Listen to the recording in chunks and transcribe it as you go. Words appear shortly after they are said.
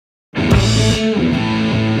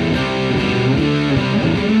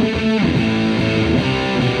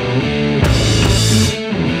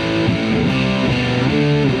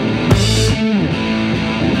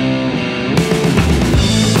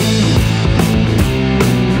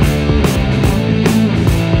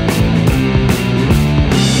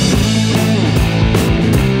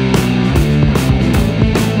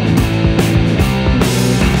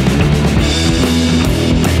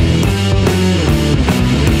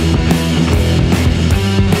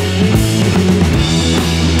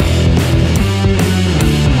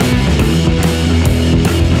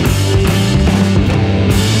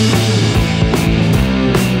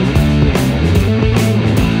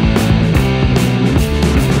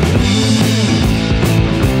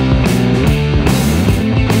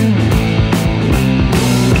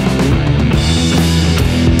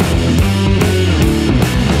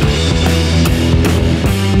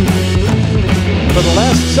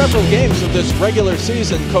several games of this regular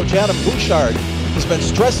season, Coach Adam Bouchard has been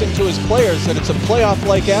stressing to his players that it's a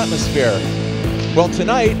playoff-like atmosphere. Well,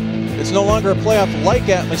 tonight, it's no longer a playoff-like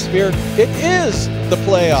atmosphere, it is the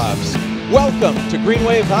playoffs. Welcome to Green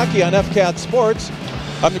Wave Hockey on FCAT Sports.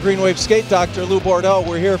 I'm the Green Wave skate doctor, Lou Bordeaux.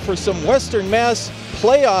 We're here for some Western Mass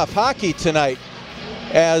playoff hockey tonight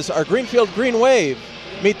as our Greenfield Green Wave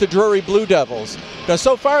meet the Drury Blue Devils. Now,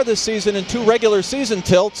 so far this season in two regular season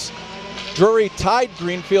tilts, Drury tied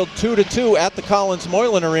Greenfield 2-2 at the Collins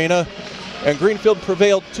Moylan Arena, and Greenfield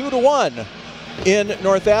prevailed 2-1 in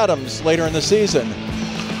North Adams later in the season.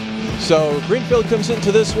 So Greenfield comes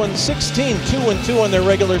into this one 16-2-2 in their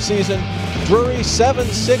regular season. Drury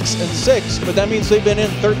 7-6-6, but that means they've been in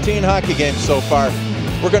 13 hockey games so far.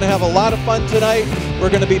 We're going to have a lot of fun tonight. We're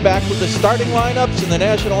going to be back with the starting lineups and the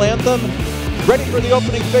national anthem, ready for the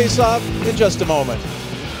opening face-off in just a moment.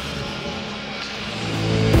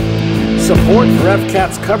 Support for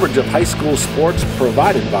FCAT's coverage of high school sports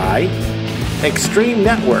provided by Extreme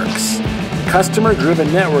Networks, customer-driven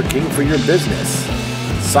networking for your business.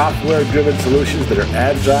 Software-driven solutions that are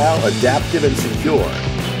agile, adaptive, and secure.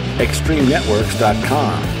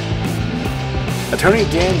 ExtremeNetworks.com. Attorney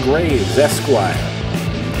Dan Graves, Esquire.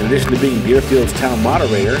 In addition to being Deerfield's town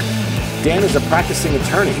moderator, Dan is a practicing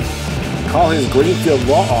attorney. Call his Greenfield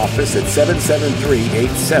Law Office at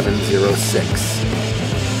 773-8706.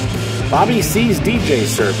 Bobby C's DJ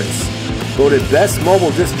Service, voted Best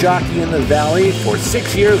Mobile Disc Jockey in the Valley for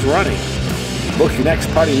 6 years running. Book your next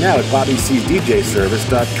party now at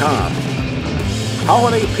BobbyC'sDJService.com.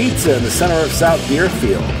 Holiday Pizza in the center of South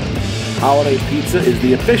Deerfield. Holiday Pizza is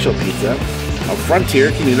the official pizza of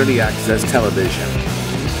Frontier Community Access Television.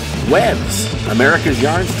 Webb's, America's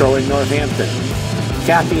Yarn Store in Northampton.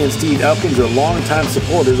 Kathy and Steve Elkins are longtime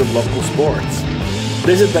supporters of local sports.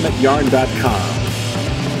 Visit them at yarn.com.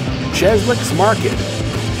 Cheswick's Market.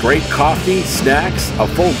 Great coffee, snacks, a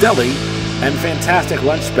full deli, and fantastic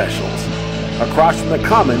lunch specials. Across from the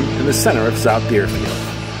Common in the center of South Deerfield.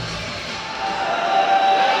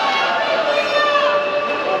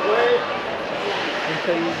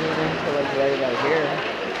 Until you get into like right out here.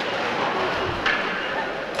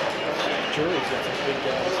 Drury's got some big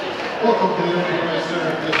guys. Welcome to the Open Center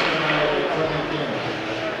of this friendly game.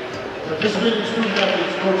 Participating student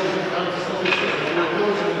athletes, coaches, and contest officials will work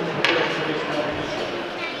diligently to prepare for this competition.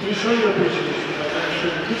 We show your appreciation by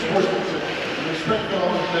demonstrating good sportsmanship and respect for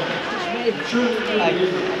all attendants. Ensure that the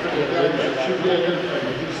guidelines should be identified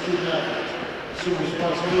with these student athletes. Assume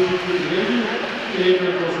responsibility for behavior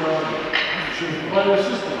that goes around you. Should you require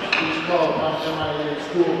assistance, please call upon MIA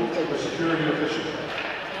school or security official.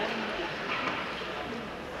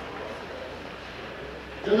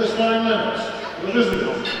 To the starting lineups, the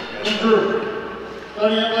visitors, from Drury.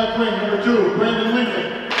 Starting at left wing, number 2, Brandon Lincoln.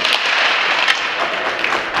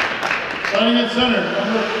 Starting at center,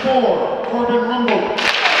 number 4, Corbin Rumble.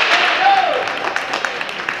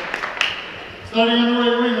 Starting on the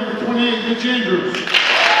right wing, number 28, Mitch Andrews.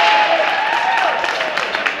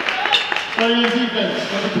 Starting on defense,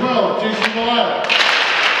 number 12, Jason Delisle.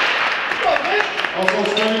 Also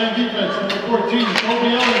starting on defense, number 14,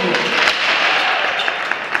 Toby Ellinger.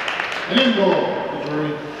 And in goal,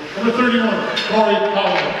 Drury, number 31, Corey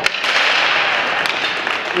Collins.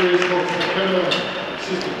 Drury's coach, Kevin Ellinger,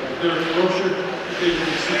 assistant by Derek Rocher,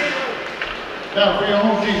 David C. Now for your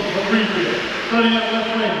home team, from Greenfield. Starting at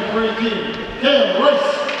left wing, number 18, Cam Rice.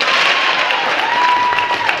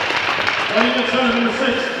 Starting at center, number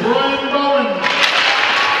 6, Brian Bowen.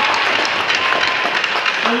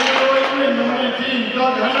 Starting at the right wing, number 19,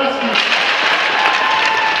 Doug Hanaski.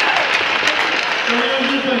 Starting on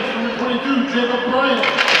defense, number 22, Jacob Bryant.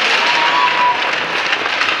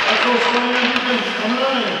 Also starting on defense, number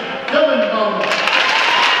 9, Kevin Bowen.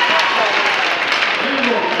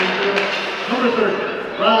 Number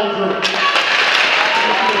 30, Riley Drury.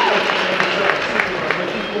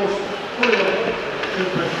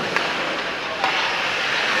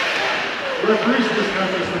 Referees for this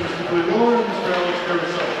contest are Mr. Billy Lower and Mr. Alex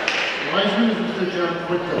Carousel. The linesman is Mr. John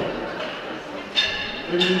Whitfield.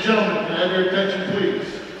 Ladies and gentlemen, can I have your attention, please?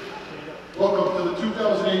 Welcome to the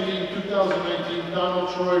 2018-2019 Donald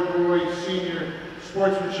Troy Roy Senior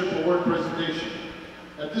Sportsmanship Award presentation.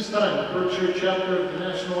 At this time, the Berkshire chapter of the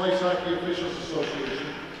National Ice Hockey Officials Association,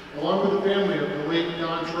 along with the family of the late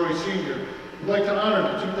Don Troy Sr., would like to honor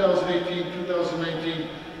the 2018-2019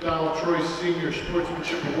 Donald Troy Sr.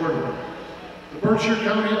 Sportsmanship Award winner. The Berkshire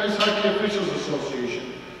County Ice Hockey Officials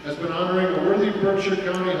Association has been honoring a worthy Berkshire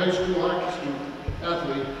County high school hockey student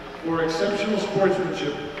athlete for exceptional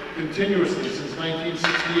sportsmanship continuously since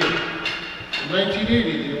 1968. In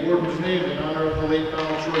 1980, the award was named in honor of the late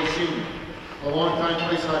Donald Troy Sr. a longtime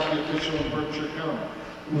ice hockey official in Berkshire County,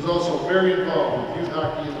 who was also very involved with youth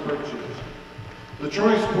hockey in the Berkshires. The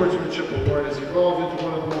Troy Sportsmanship Award has evolved into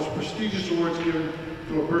one of the most prestigious awards given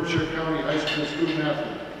to a Berkshire County high school student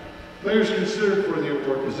athlete. Players considered for the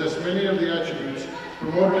award possess many of the attributes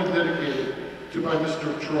promoted and dedicated to by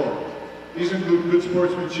Mr. Troy. These include good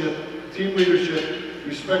sportsmanship, team leadership,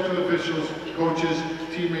 respect of officials, coaches,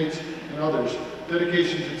 teammates, and others,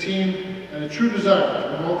 dedication to team, and a true desire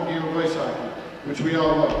to promote the game of ice hockey, which we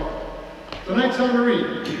all love. Tonight's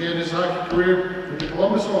honoree began his hockey career with the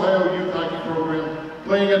Columbus, Ohio youth hockey program,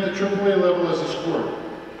 playing at the AAA level as a scorer.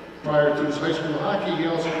 Prior to his high school hockey, he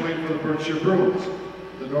also played for the Berkshire Bruins,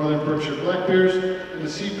 the Northern Berkshire Black Bears, and the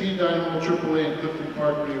CP Dynamo AAA in Clifton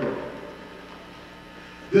Park, New York.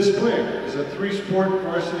 This player is a three-sport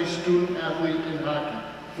varsity student athlete in hockey,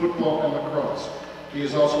 football, and lacrosse. He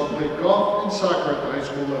has also played golf and soccer at the high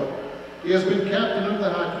school level. He has been captain of the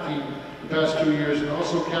hockey team the past 2 years and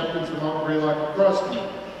also captains the Mount Greylock lacrosse team.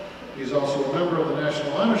 He is also a member of the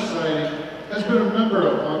National Honor Society, has been a member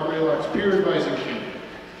of Mount Greylock's peer advising team.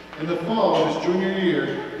 In the fall of his junior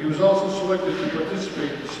year, he was also selected to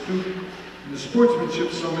participate in the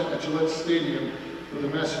Sportsmanship Summit at Gillette Stadium for the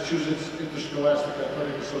Massachusetts Interscholastic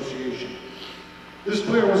Athletic Association. This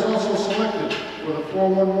player was also selected for the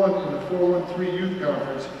 411 and the 413 Youth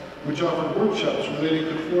Conference, which offered workshops relating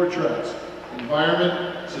to 4 tracks: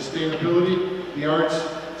 environment, sustainability, the arts,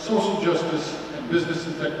 social justice, and business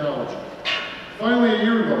and technology. Finally, a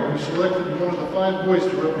year ago, he was selected one of the 5 boys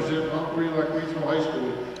to represent Mount Greylock Regional High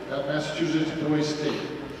School at Massachusetts Boys State.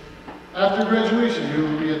 After graduation, he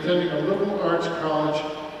will be attending a liberal arts college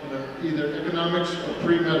in either economics or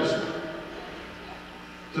pre-medicine.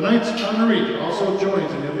 Tonight's honoree also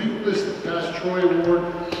joins an elite list of past Troy Award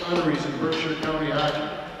honorees in Berkshire County hockey.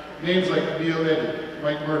 Names like Neil Eddy,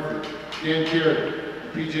 Mike Murphy, Dan Carey,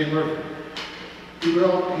 and PJ Murphy. He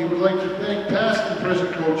would like to thank past and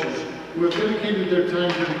present coaches who have dedicated their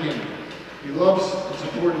time to the game. He loves and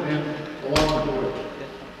supported him along the way.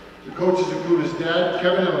 The coaches include his dad,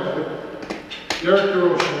 Kevin Elliott, Derek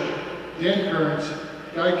DeRocha, Dan Kearns,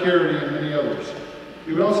 Guy Carity, and many others.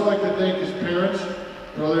 He would also like to thank his parents,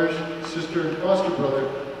 brothers, sister, and foster brother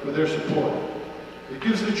for their support. It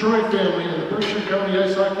gives the Troy family and the Berkshire County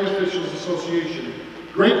Ice Hockey Officials Association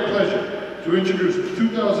great pleasure to introduce the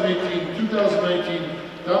 2018-2019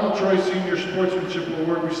 Donald Troy Senior Sportsmanship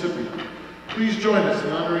Award recipient. Please join us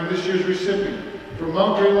in honoring this year's recipient from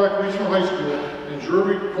Mount Greylock Regional High School and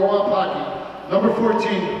Drury Co-op Hockey, number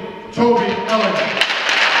 14, Toby Ellinger.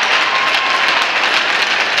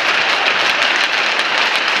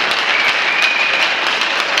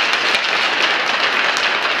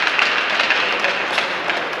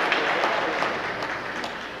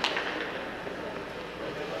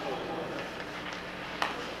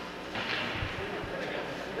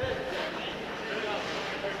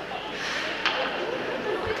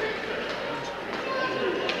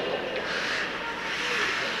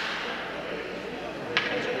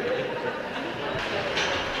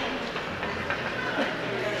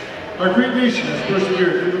 Our great nation has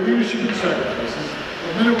persevered through the leadership and sacrifices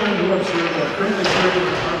of men and women who have served and are currently serving in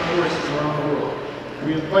the armed forces around the world.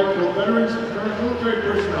 We invite both veterans and current military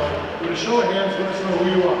personnel with a show of hands let us know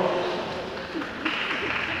who you are.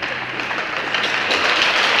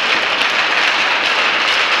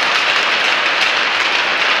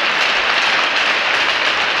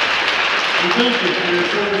 We thank you for your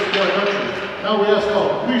service to our country. Now we ask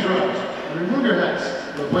all, please rise and remove your hats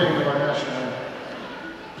for the playing of our national anthem.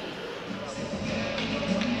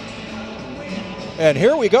 And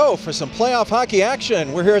here we go for some playoff hockey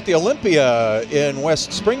action. We're here at the Olympia in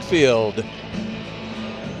West Springfield.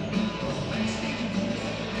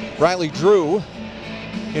 Riley Drew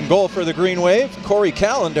in goal for the Green Wave. Corey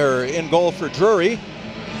Callender in goal for Drury.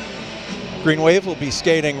 Green Wave will be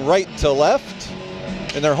skating right to left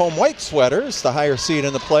in their home white sweaters, the higher seed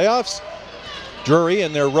in the playoffs. Drury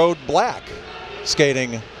in their road black,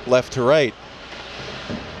 skating left to right.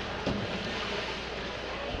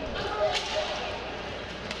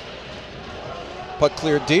 Puck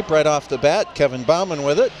cleared deep right off the bat. Kevin Bauman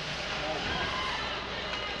with it.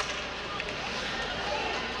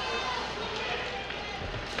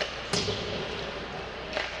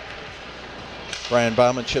 Brian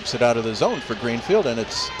Bauman chips it out of the zone for Greenfield, and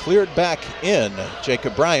it's cleared back in.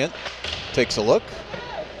 Jacob Bryant takes a look.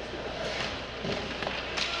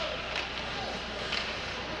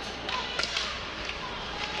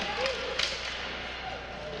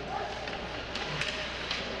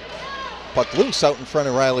 Puck loose out in front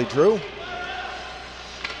of Riley Drew.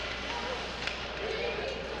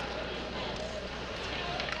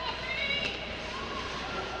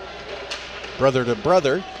 Brother to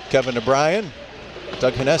brother, Kevin to Brian.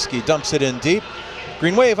 Doug Haneski dumps it in deep.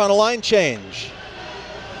 Green Wave on a line change.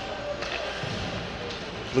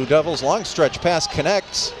 Blue Devils long stretch pass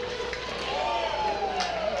connects.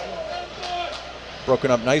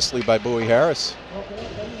 Broken up nicely by Bowie Harris.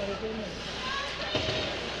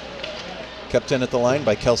 Kept in at the line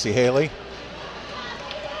by Kelsey Haley.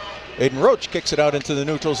 Aiden Roach kicks it out into the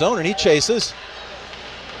neutral zone and he chases.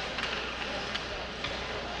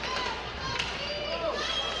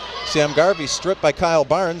 Sam Garvey stripped by Kyle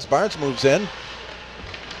Barnes. Barnes moves in.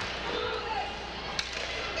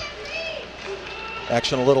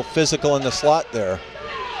 Action a little physical in the slot there.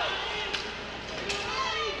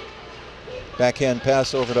 Backhand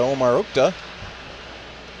pass over to Omar Ukta.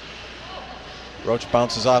 Roach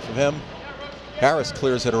bounces off of him. Harris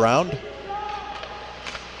clears it around.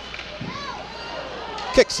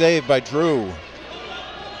 Kick saved by Drew.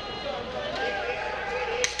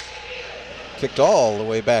 Kicked all the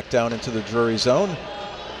way back down into the Drury zone.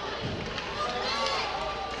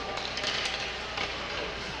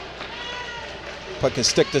 Puck is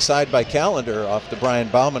sticked aside by Callender off the Brian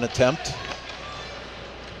Bauman attempt.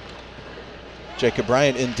 Jacob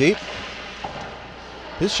Bryant in deep.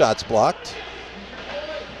 His shot's blocked.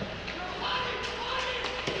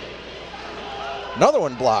 Another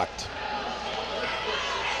one blocked.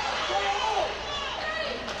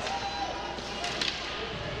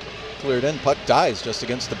 Cleared in, puck dies just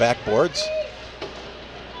against the backboards.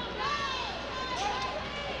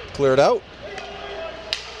 Cleared out.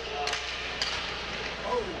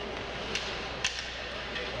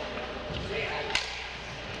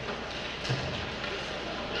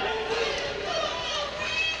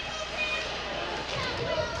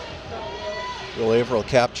 Will Averill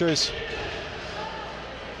captures.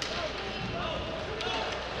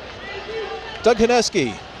 Doug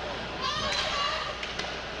Haneski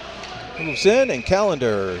moves in and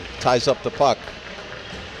Callender ties up the puck.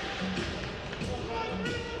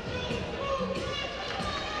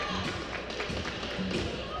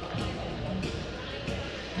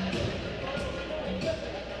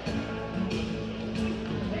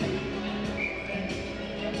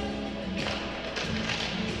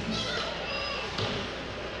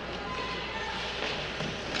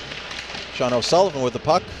 Sean O'Sullivan with the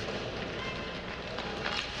puck.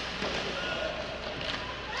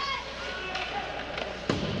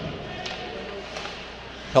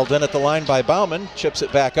 Held in at the line by Bauman, chips it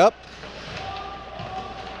back up.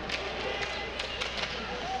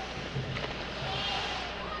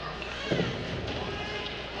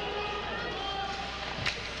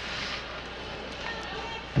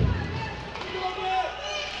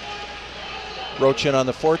 Roach in on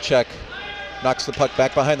the forecheck, knocks the puck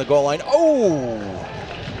back behind the goal line. Oh!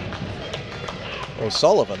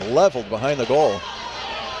 O'Sullivan leveled behind the goal.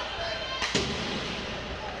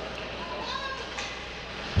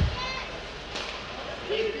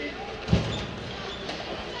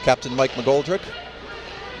 Captain Mike McGoldrick.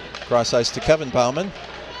 Cross ice to Kevin Bauman.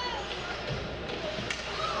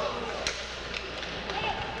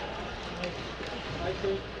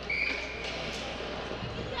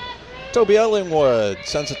 Toby Ellingwood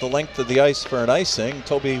sends it the length of the ice for an icing.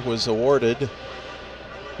 Toby was awarded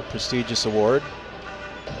a prestigious award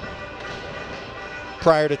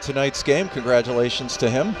prior to tonight's game. Congratulations to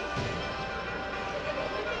him.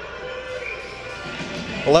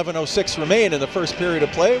 11:06 remain in the first period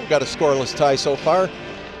of play. We've got a scoreless tie so far.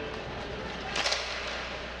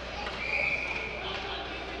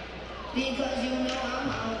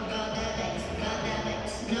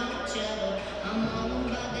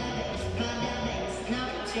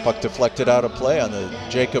 Puck deflected out of play on the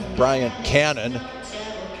Jacob Bryant cannon.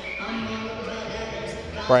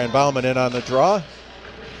 Brian Bauman in on the draw.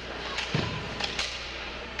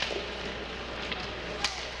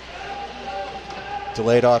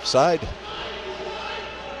 Delayed offside.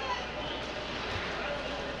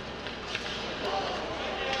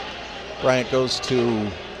 Bryant goes to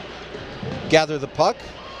gather the puck.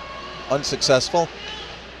 Unsuccessful.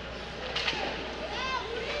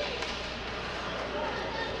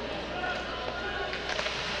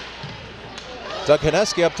 Doug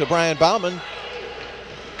Haneski up to Brian Bauman.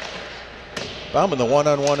 Bauman, the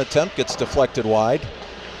one-on-one attempt, gets deflected wide.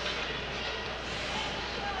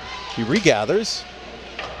 He regathers.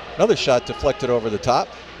 Another shot deflected over the top.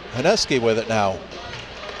 Haneski with it now.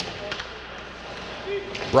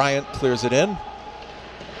 Bryant clears it in.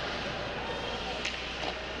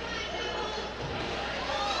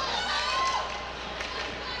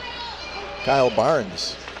 Kyle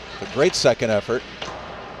Barnes, a great second effort.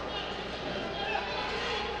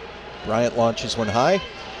 Bryant launches one high.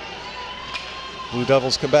 Blue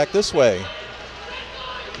Devils come back this way.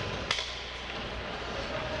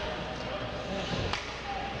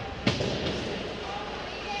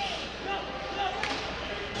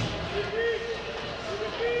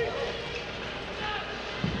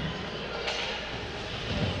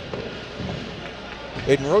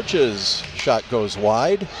 Aiden Roach's shot goes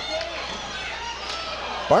wide.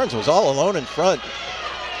 Barnes was all alone in front.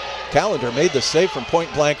 Callender made the save from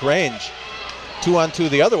point blank range. 2-on-2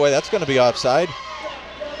 the other way, that's going to be offside.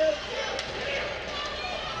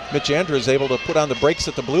 Mitch Andrews able to put on the brakes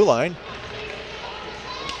at the blue line.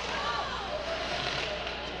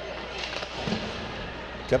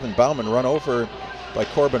 Kevin Bauman run over by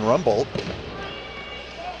Corbin Rumbold.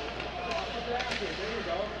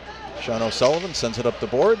 Sean O'Sullivan sends it up the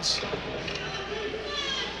boards.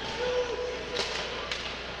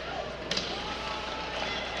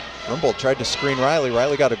 Rumbold tried to screen Riley.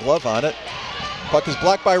 Riley got a glove on it. Puck is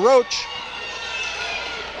blocked by Roach.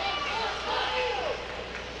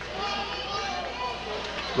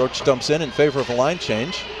 Roach dumps in favor of a line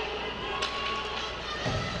change.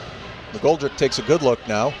 McGoldrick takes a good look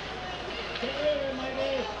now.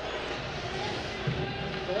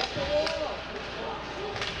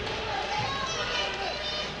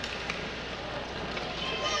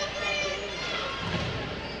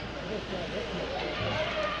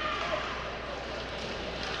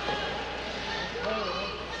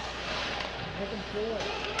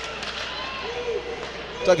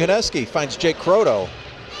 Doug Haneski finds Jake Croto.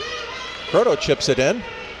 Croto chips it in.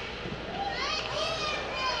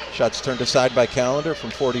 Shots turned aside by Callender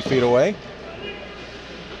from 40 feet away.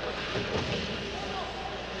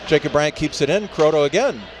 Jacob Bryant keeps it in. Croto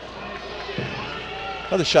again.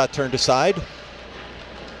 Another shot turned aside.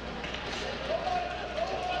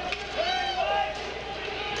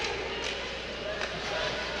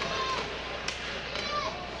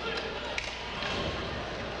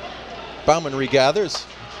 Bauman regathers,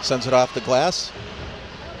 sends it off the glass.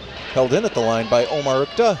 Held in at the line by Omar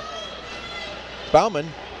Ukta. Bauman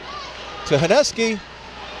to Haneski.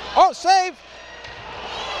 Oh, save!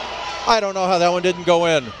 I don't know how that one didn't go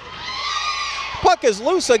in. Puck is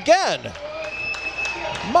loose again.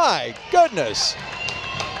 My goodness.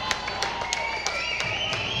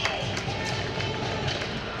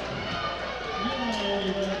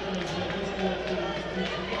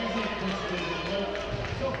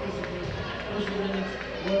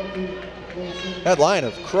 That line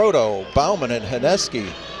of Croto, Bauman, and Haneski.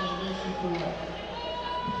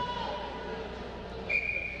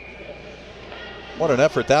 What an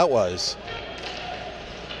effort that was.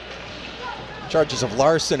 Charges of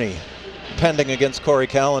larceny pending against Corey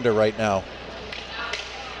Callender right now.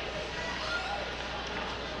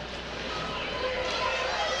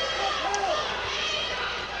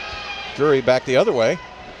 Drury back the other way.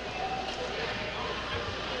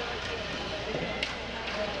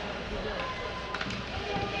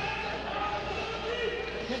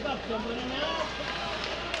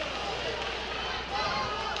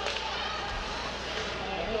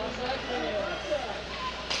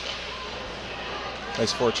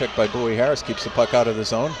 Nice forecheck by Bowie Harris, keeps the puck out of the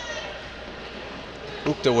zone.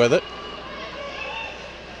 Ukta with it.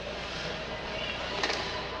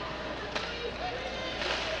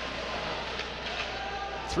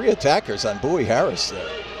 Three attackers on Bowie Harris there.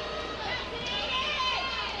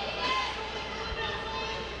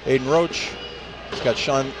 Aiden Roach. He's got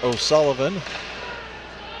Sean O'Sullivan.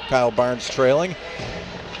 Kyle Barnes trailing.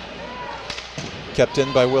 Kept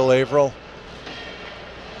in by Will Averill.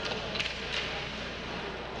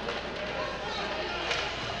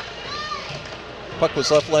 Puck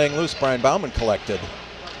was left laying loose. Brian Bauman collected.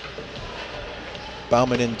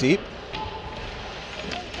 Bauman in deep.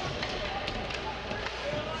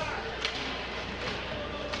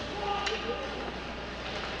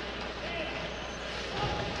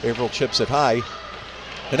 Averill chips it high.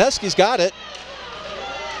 Haneski's got it.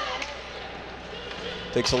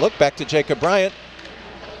 Takes a look back to Jacob Bryant.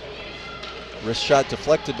 Wrist shot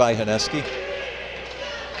deflected by Haneski.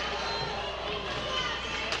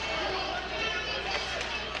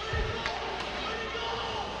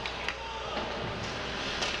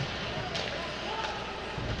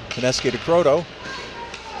 Haneski to Croto.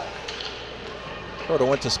 Croto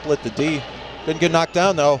went to split the D. Didn't get knocked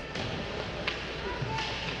down though.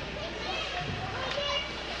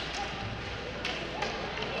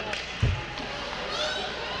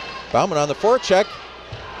 Bauman on the forecheck.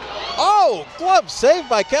 Oh, glove saved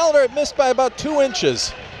by Callender. It missed by about 2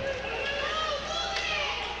 inches.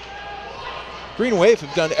 Green Wave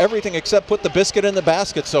have done everything except put the biscuit in the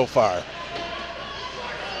basket so far.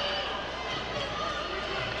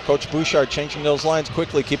 Coach Bouchard changing those lines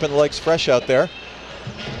quickly, keeping the legs fresh out there.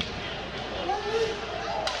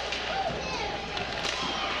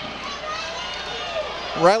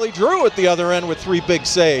 Riley Drew at the other end with 3 big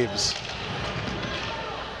saves.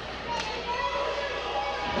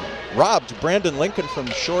 Robbed Brandon Lincoln from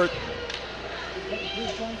short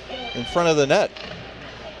in front of the net.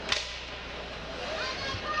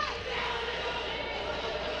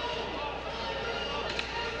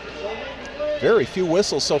 Very few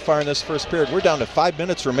whistles so far in this first period. We're down to 5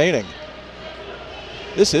 minutes remaining.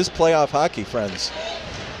 This is playoff hockey, friends.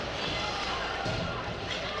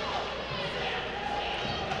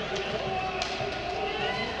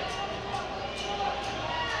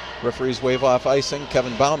 Referees wave off icing.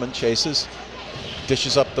 Kevin Bauman chases.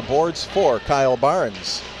 Dishes up the boards for Kyle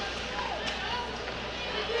Barnes.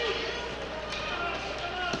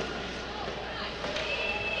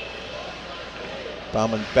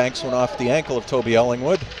 Bauman banks one off the ankle of Toby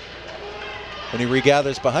Ellingwood. When he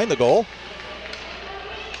regathers behind the goal,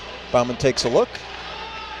 Bauman takes a look.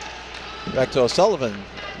 Back to O'Sullivan.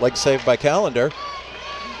 Leg saved by Callender.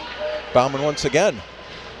 Bauman once again.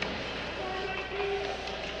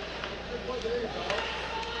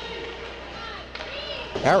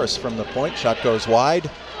 Harris from the point. Shot goes wide.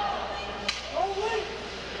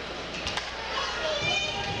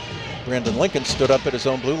 Brandon Lincoln stood up at his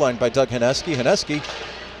own blue line by Doug Haneski. Haneski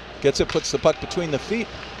gets it, puts the puck between the feet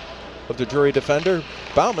of the Drury defender.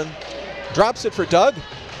 Bauman drops it for Doug.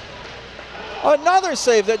 Another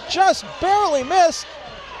save that just barely missed.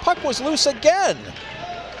 Puck was loose again.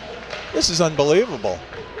 This is unbelievable.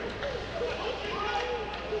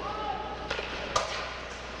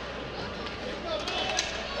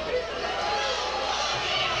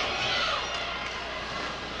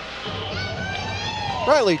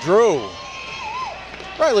 Riley Drew.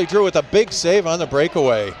 Riley Drew with a big save on the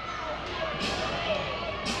breakaway.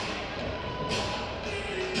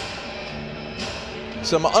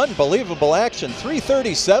 Some unbelievable action.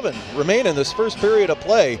 3:37 remain in this first period of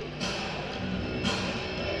play.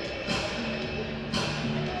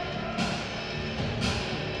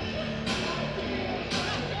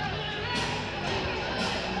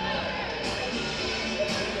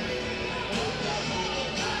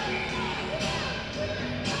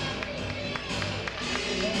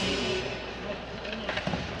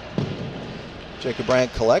 Jacob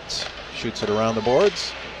Bryant collects, shoots it around the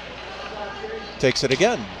boards, takes it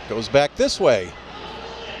again, goes back this way.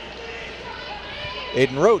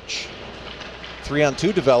 Aiden Roach,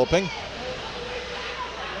 3-on-2 developing.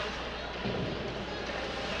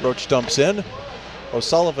 Roach dumps in.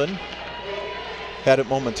 O'Sullivan had it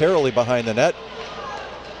momentarily behind the net.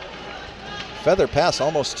 Feather pass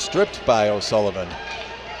almost stripped by O'Sullivan.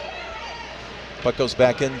 Puck goes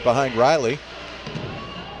back in behind Riley.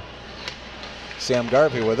 Sam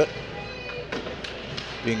Garvey with it.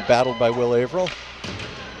 Being battled by Will Averill.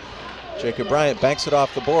 Jacob Bryant banks it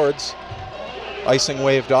off the boards. Icing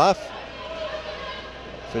waved off.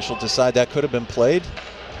 Official decide that could have been played.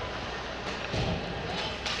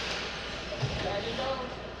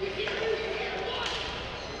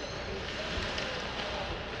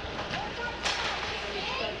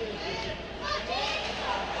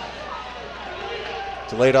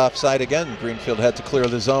 Delayed offside again. Greenfield had to clear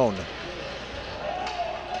the zone.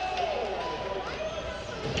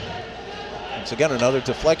 Once again, another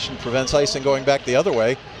deflection prevents icing going back the other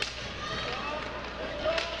way.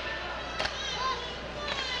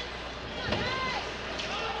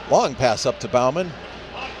 Long pass up to Bauman.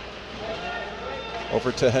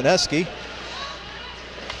 Over to Haneski.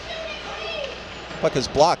 Puck is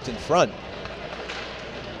blocked in front.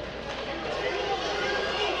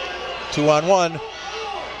 2-on-1.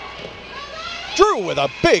 Drew with a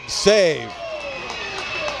big save.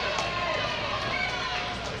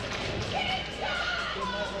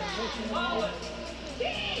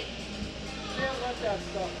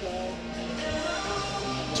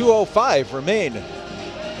 .205 remain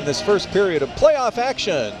in this first period of playoff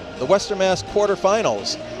action. The Western Mass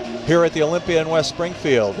quarterfinals here at the Olympia in West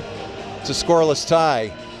Springfield. It's a scoreless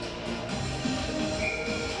tie.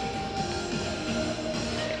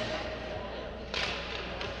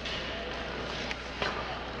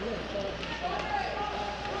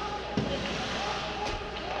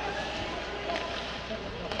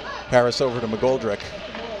 Harris over to McGoldrick.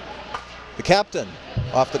 The captain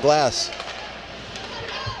off the glass.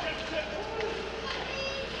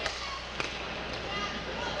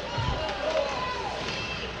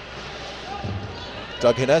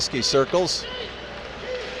 Doug Haneski circles.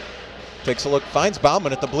 Takes a look, finds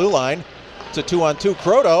Bauman at the blue line. It's a 2-on-2.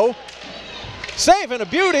 Croto. Save and a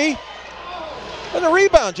beauty. And the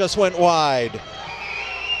rebound just went wide.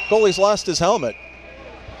 Goalie's lost his helmet.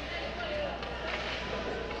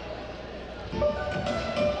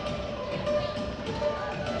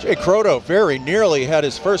 Jay Croto very nearly had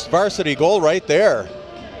his first varsity goal right there.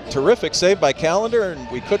 Terrific save by Callender, and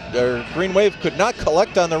Green Wave could not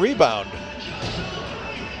collect on the rebound.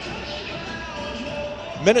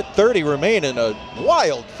 Minute 30 remain in a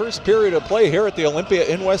wild first period of play here at the Olympia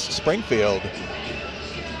in West Springfield.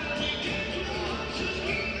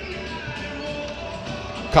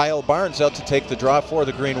 Kyle Barnes out to take the draw for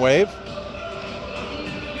the Green Wave.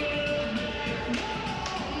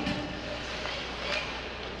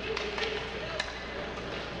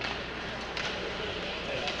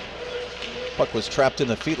 Puck was trapped in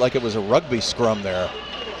the feet like it was a rugby scrum there.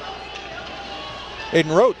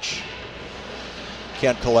 Aiden Roach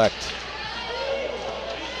can't collect.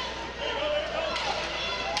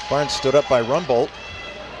 Barnes stood up by Rumbold.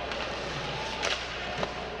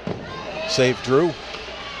 Save Drew.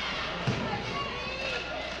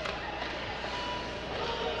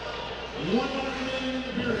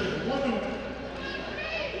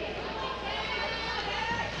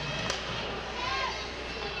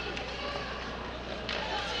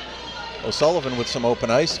 O'Sullivan with some open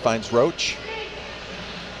ice, finds Roach.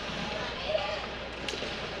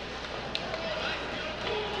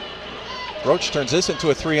 Roach turns this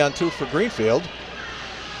into a 3-on-2 for Greenfield.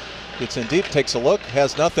 Gets in deep, takes a look,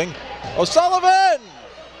 has nothing. O'Sullivan!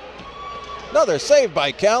 Another save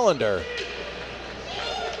by Callender.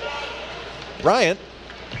 Bryant.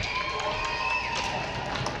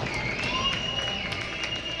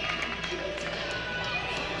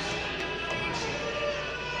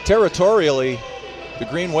 Territorially, the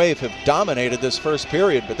Green Wave have dominated this first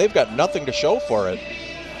period, but they've got nothing to show for it.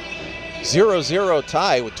 0-0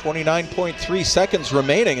 tie with 29.3 seconds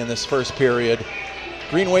remaining in this first period.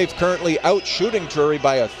 Green Wave currently out shooting Drury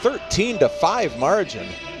by a 13-5 margin.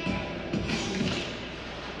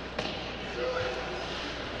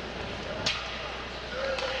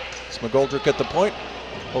 It's McGoldrick at the point.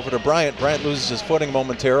 Over to Bryant. Bryant loses his footing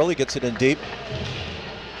momentarily, gets it in deep.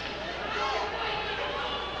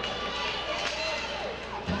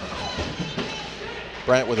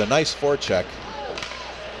 Bryant with a nice forecheck.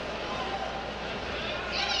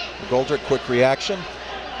 McGoldrick, quick reaction.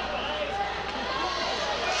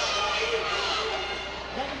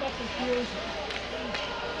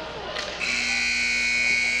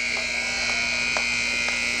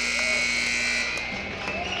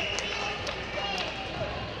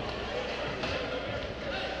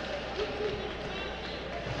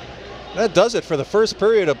 That does it for the first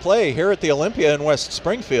period of play here at the Olympia in West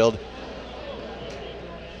Springfield.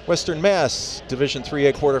 Western Mass Division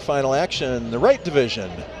 3A quarterfinal action, the right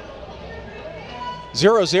division.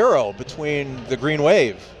 0-0 between the Green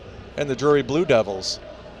Wave and the Drury Blue Devils.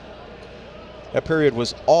 That period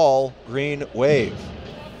was all Green Wave.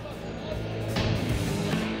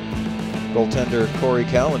 Goaltender Corey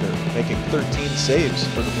Callender making 13 saves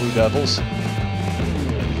for the Blue Devils.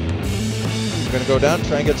 We're going to go down,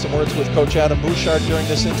 try and get some words with Coach Adam Bouchard during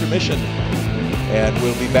this intermission. And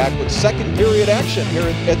we'll be back with second period action here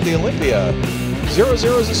at the Olympia.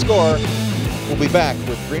 0-0 is the score. We'll be back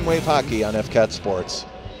with Green Wave Hockey on FCAT Sports.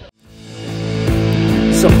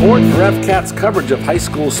 Support for FCAT's coverage of high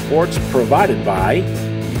school sports provided by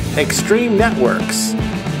Extreme Networks,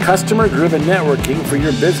 customer-driven networking for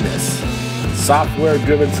your business.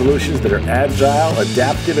 Software-driven solutions that are agile,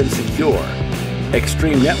 adaptive, and secure.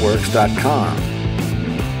 ExtremeNetworks.com.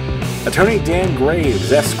 Attorney Dan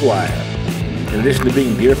Graves, Esquire. In addition to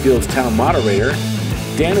being Deerfield's town moderator,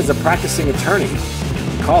 Dan is a practicing attorney.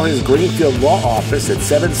 Call his Greenfield Law Office at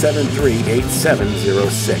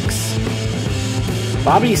 773-8706.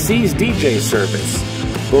 Bobby C's DJ Service,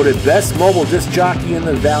 voted Best Mobile Disc Jockey in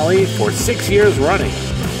the Valley for 6 years running.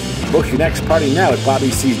 Book your next party now at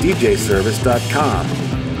BobbyC'sDJService.com.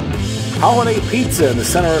 Holiday Pizza in the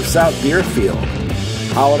center of South Deerfield.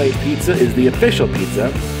 Holiday Pizza is the official pizza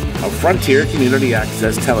of Frontier Community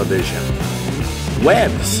Access Television.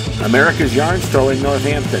 Webb's, America's Yarn Store in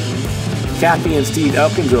Northampton. Kathy and Steve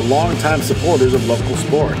Elkins are longtime supporters of local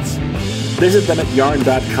sports. Visit them at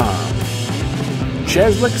yarn.com.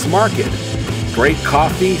 Cheslick's Market. Great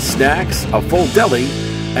coffee, snacks, a full deli,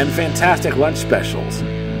 and fantastic lunch specials.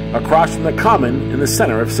 Across from the Common in the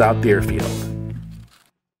center of South Deerfield.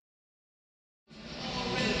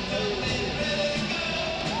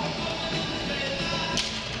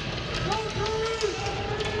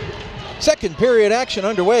 Second period action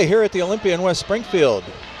underway here at the Olympia in West Springfield.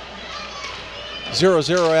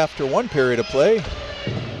 0-0 after one period of play.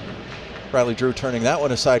 Riley Drew turning that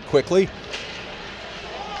one aside quickly.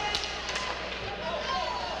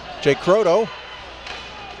 Jake Croto.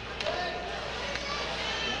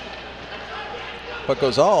 Puck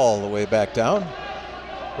goes all the way back down.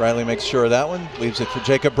 Riley makes sure of that one, leaves it for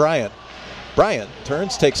Jacob Bryant. Bryant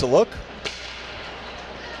turns, takes a look.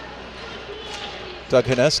 Doug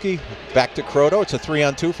Haneski back to Croto. It's a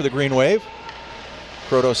 3-on-2 for the Green Wave.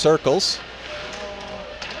 Croto circles.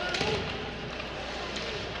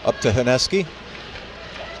 Up to Haneski.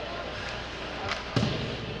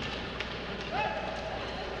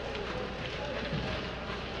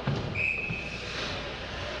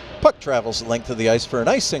 travels the length of the ice for an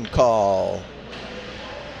icing call.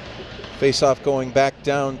 Face-off going back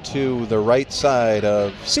down to the right side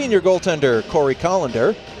of senior goaltender Corey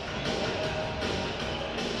Collender.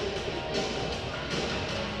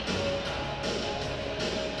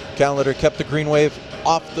 Collender kept the Green Wave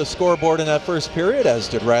off the scoreboard in that first period, as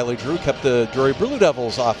did Riley Drew, kept the Drury Blue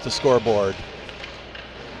Devils off the scoreboard.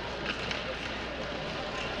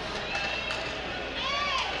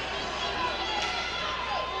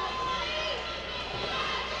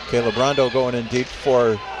 Caleb Rondo going in deep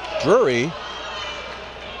for Drury.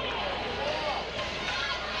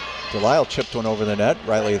 DIII chipped one over the net.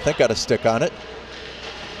 Riley, I think, got a stick on it.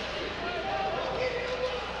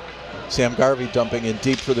 Sam Garvey dumping in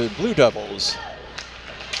deep for the Blue Devils.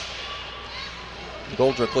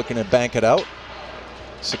 Goldrick looking to bank it out.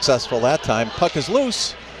 Successful that time. Puck is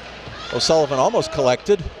loose. O'Sullivan almost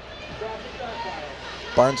collected.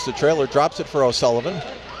 Barnes the trailer, drops it for O'Sullivan.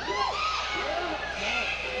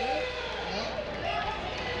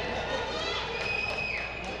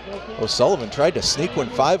 O'Sullivan tried to sneak one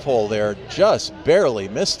 5-hole there, just barely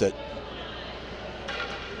missed it.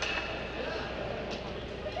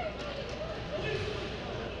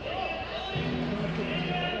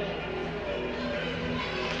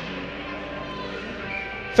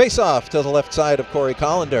 Face-off to the left side of Corey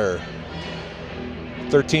Collender.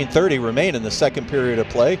 13:30 remain in the second period of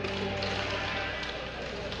play.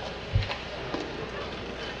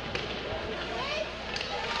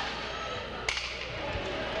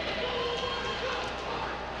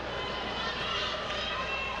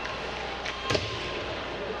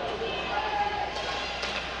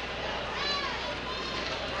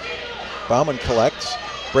 Bauman collects,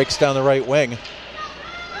 breaks down the right wing.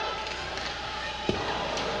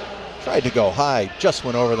 Tried to go high, just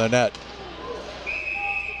went over the net.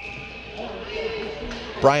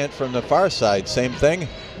 Bryant from the far side, same thing.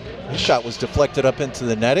 His shot was deflected up into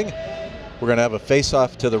the netting. We're going to have a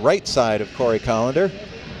face-off to the right side of Corey Collender.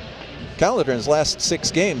 Collender in his last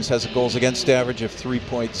 6 games has a goals against average of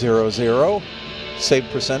 3.00. Save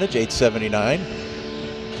percentage, .879.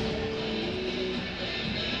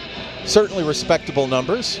 Certainly respectable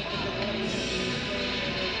numbers.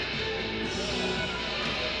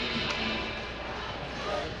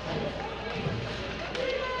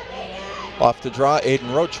 Off the draw,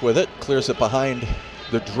 Aiden Roach with it, clears it behind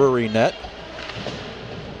the Drury net.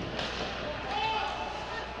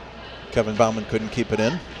 Kevin Bauman couldn't keep it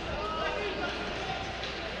in.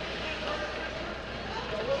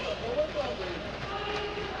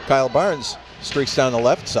 Kyle Barnes streaks down the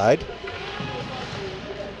left side.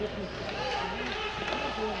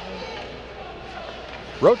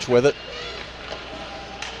 Roach with it.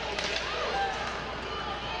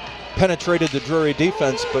 Penetrated the Drury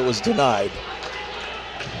defense, but was denied.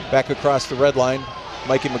 Back across the red line,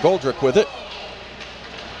 Mikey McGoldrick with it.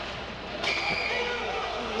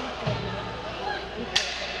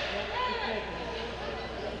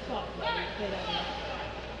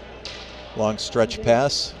 Long stretch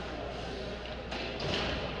pass.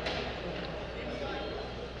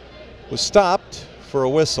 Was stopped for a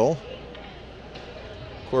whistle.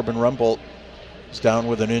 Corbin Rumbold is down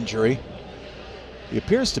with an injury. He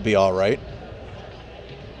appears to be all right.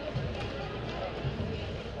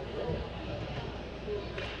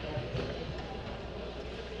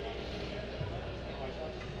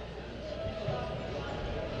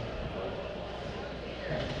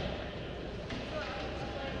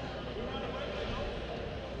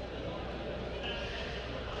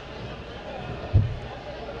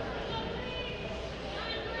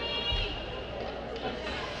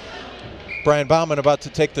 Brian Bauman about to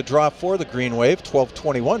take the draw for the Green Wave.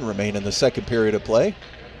 12:21 remain in the second period of play.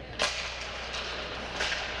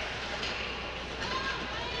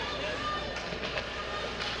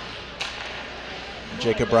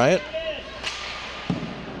 Jacob Bryant.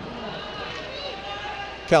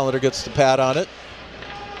 Collender gets the pad on it.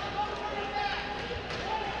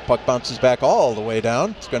 Puck bounces back all the way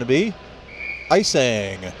down. It's going to be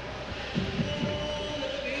icing.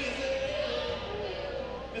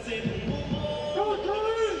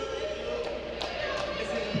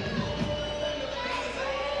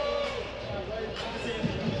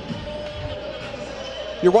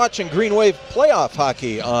 You're watching Green Wave playoff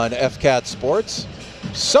hockey on FCAT Sports.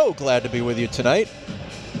 So glad to be with you tonight.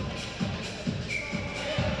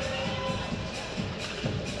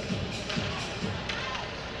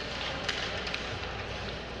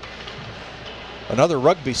 Another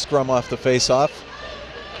rugby scrum off the face-off.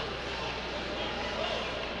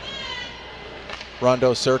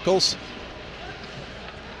 Rondo circles.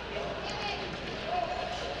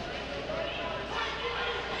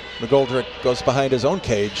 McGoldrick goes behind his own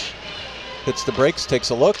cage. Hits the brakes, takes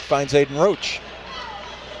a look, finds Aiden Roach.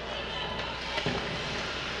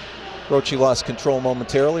 Roachy lost control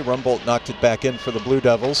momentarily. Rumboldt knocked it back in for the Blue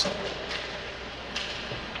Devils.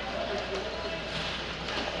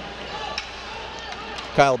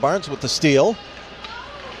 Kyle Barnes with the steal.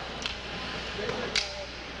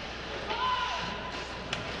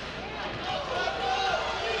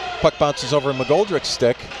 Puck bounces over McGoldrick's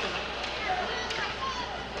stick.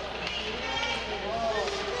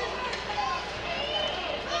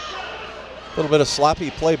 A little bit of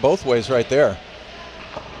sloppy play both ways right there.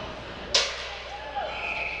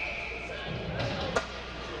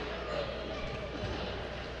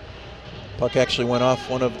 Puck actually went off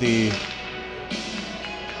one of the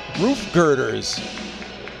roof girders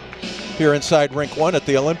here inside Rink 1 at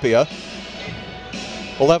the Olympia.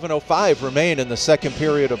 11:05 remain in the second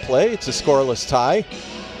period of play. It's a scoreless tie.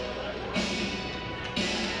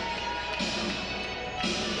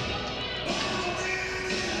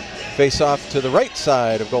 Face off to the right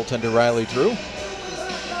side of goaltender Riley Drew.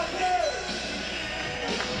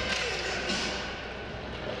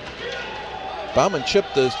 Bauman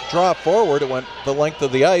chipped the draw forward. It went the length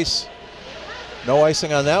of the ice. No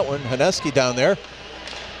icing on that one. Haneski down there.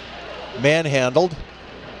 Manhandled.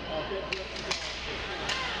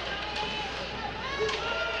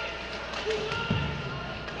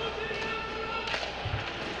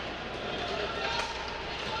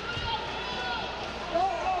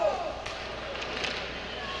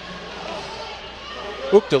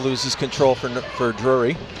 Ukta loses control for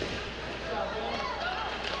Drury.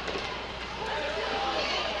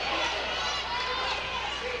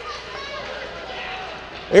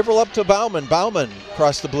 Averill up to Bauman. Bauman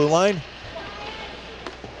across the blue line.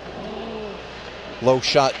 Low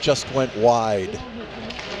shot just went wide.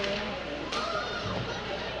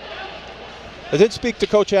 I did speak to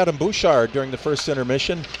Coach Adam Bouchard during the first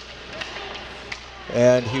intermission,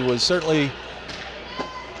 and he was certainly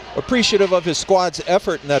appreciative of his squad's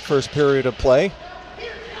effort in that first period of play.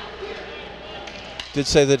 Did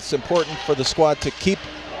say that it's important for the squad to keep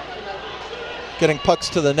getting pucks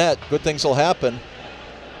to the net. Good things will happen.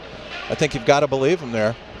 I think you've got to believe him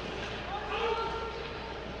there.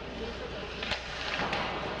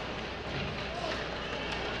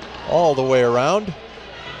 All the way around.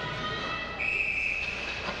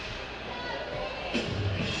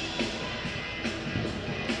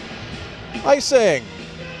 Icing.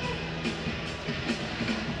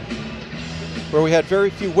 Where we had very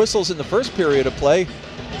few whistles in the first period of play,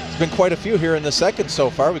 there's been quite a few here in the second so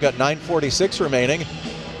far. We've got 9:46 remaining.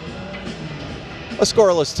 A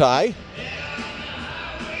scoreless tie.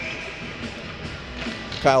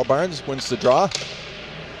 Kyle Barnes wins the draw.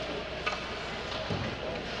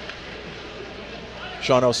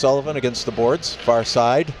 Sean O'Sullivan against the boards, far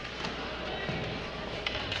side.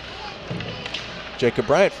 Jacob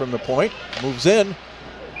Bryant from the point, moves in.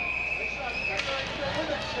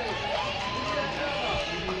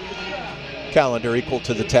 Calendar equal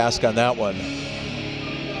to the task on that one.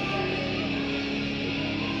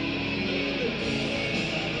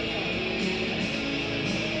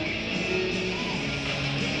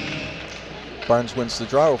 Barnes wins the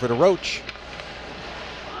draw over to Roach.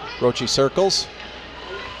 Roachy circles.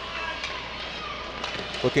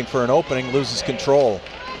 Looking for an opening, loses control.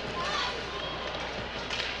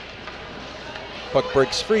 Puck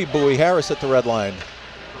breaks free, Bowie Harris at the red line.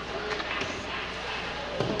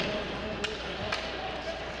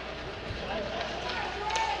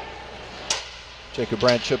 Jacob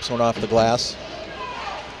Brandt chips one off the glass.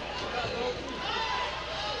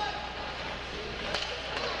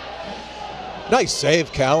 Nice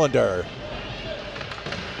save, Calendar.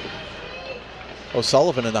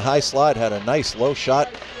 O'Sullivan in the high slot had a nice low shot.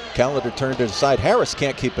 Calendar turned it aside. Harris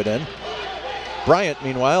can't keep it in. Bryant,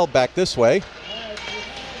 meanwhile, back this way.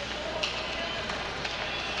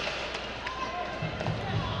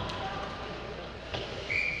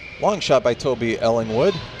 Long shot by Toby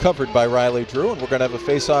Ellingwood, covered by Riley Drew, and we're going to have a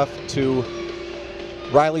face-off to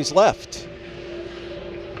Riley's left.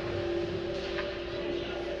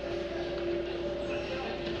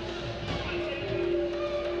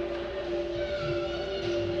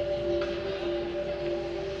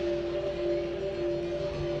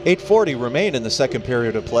 .840 remain in the second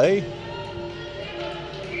period of play.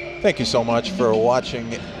 Thank you so much for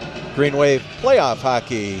watching Green Wave playoff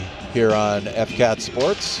hockey here on FCAT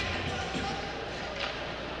Sports.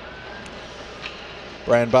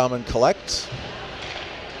 Brian Bauman collects.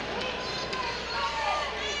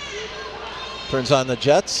 Turns on the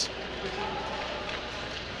Jets.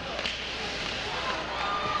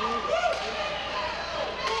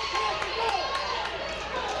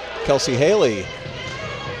 Kelsey Haley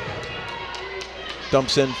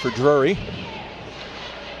Dumps in for Drury.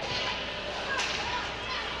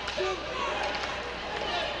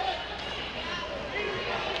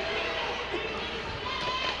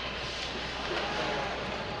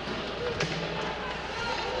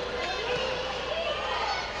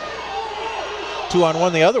 Two on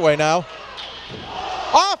one the other way now.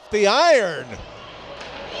 Off the iron.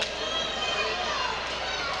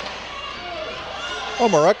 Oh,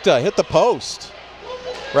 Marekta hit the post.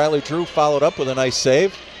 Riley Drew followed up with a nice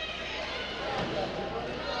save.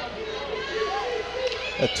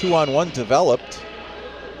 A 2-on-1 developed.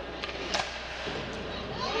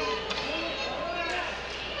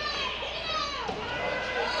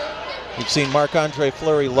 We've seen Marc-Andre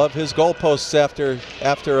Fleury love his goalposts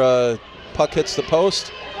after a puck hits the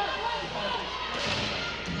post.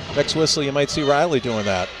 Next whistle, you might see Riley doing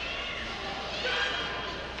that.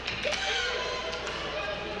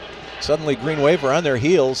 Suddenly Green Wave are on their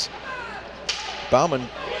heels. Bauman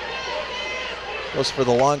goes for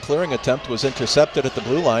the long clearing attempt, was intercepted at the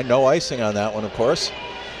blue line. No icing on that one, of course.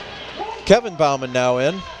 Kevin Bauman now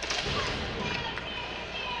in.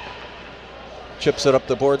 Chips it up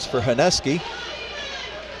the boards for Haneski.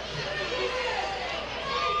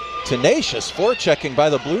 Tenacious forechecking by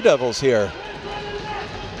the Blue Devils here.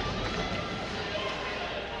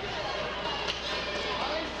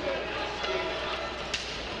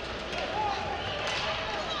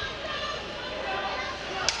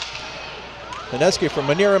 Haneski from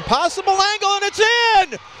a near impossible angle, and it's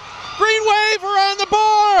in! Green Wave are on the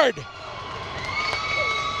board!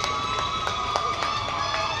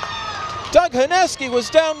 Doug Haneski was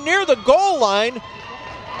down near the goal line.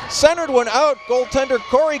 Centered one out. Goaltender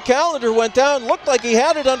Corey Callender went down. Looked like he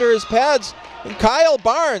had it under his pads. And Kyle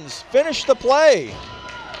Barnes finished the play.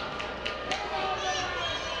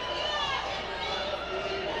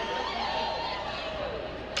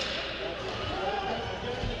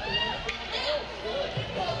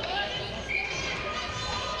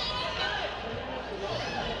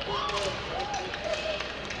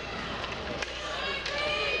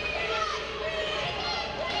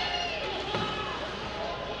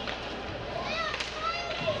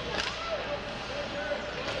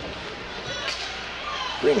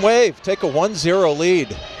 Green Wave take a 1-0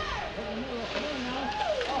 lead.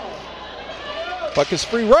 Puck is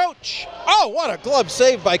free. Roach. Oh, what a glove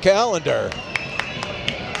save by Callender.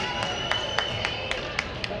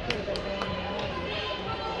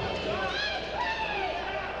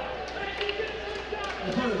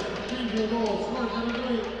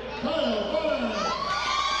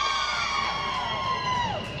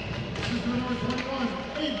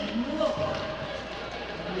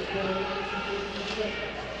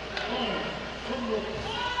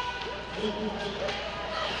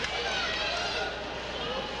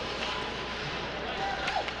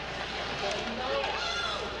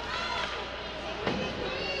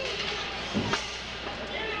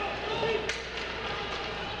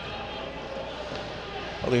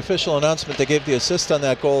 Well, the official announcement, they gave the assist on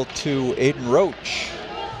that goal to Aiden Roach.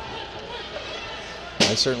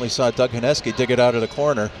 I certainly saw Doug Haneski dig it out of the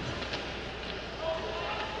corner.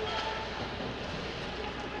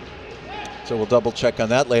 So we'll double check on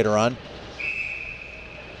that later on.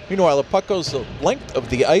 Meanwhile, the puck goes the length of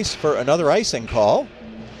the ice for another icing call.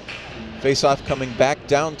 Face-off coming back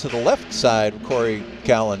down to the left side of Corey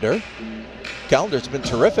Callender. Callender's been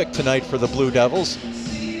terrific tonight for the Blue Devils.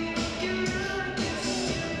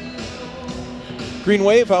 Green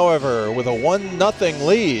Wave, however, with a 1-0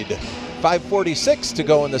 lead. 5:46 to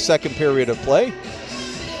go in the second period of play.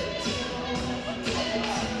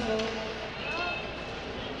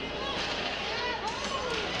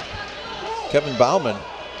 Kevin Bauman.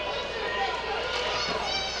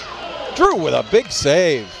 Drew with a big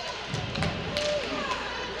save.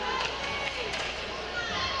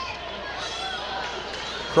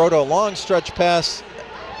 Croto long stretch pass.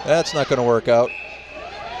 That's not going to work out.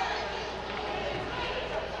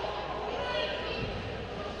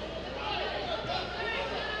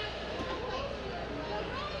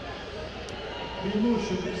 The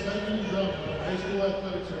emotion, excitement, and drama of high school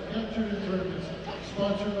athletics are captured in tournaments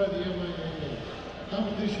sponsored by the MIAA.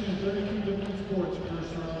 Competition in 32 different sports occurs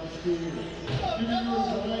throughout the school year, giving you a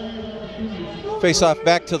variety of opportunities. Face off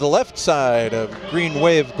back to the left side of Green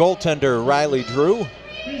Wave goaltender Riley Drew.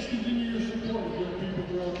 Please continue your support of young people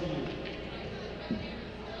throughout the year.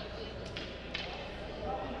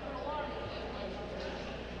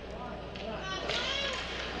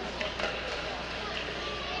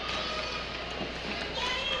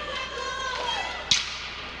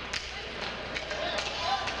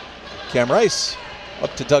 Cam Rice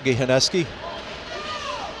up to Dougie Haneski.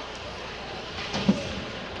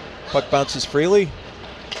 Puck bounces freely.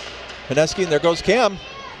 Hineski, and there goes Cam.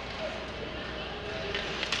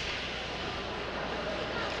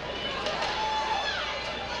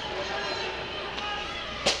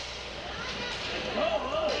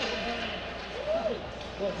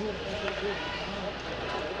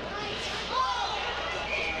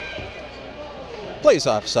 Plays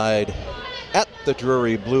offside at the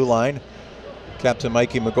Drury blue line. Captain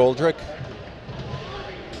Mikey McGoldrick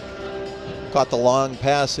caught the long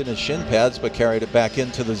pass in his shin pads, but carried it back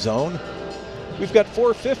into the zone. We've got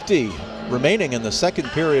 4:50 remaining in the second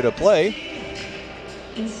period of play.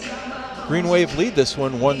 Green Wave lead this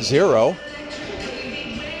one 1-0.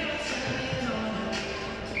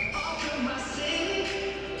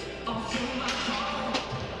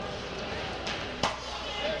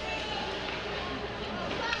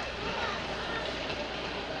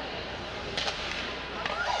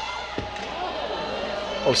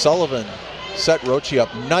 O'Sullivan set Roche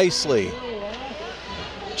up nicely.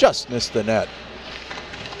 Just missed the net.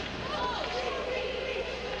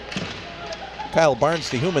 Kyle Barnes,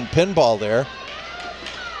 the human pinball there.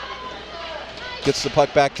 Gets the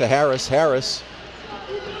puck back to Harris. Harris.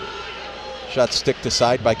 Shot sticked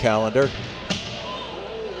aside by Callender.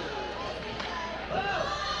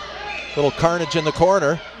 Little carnage in the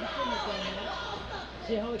corner.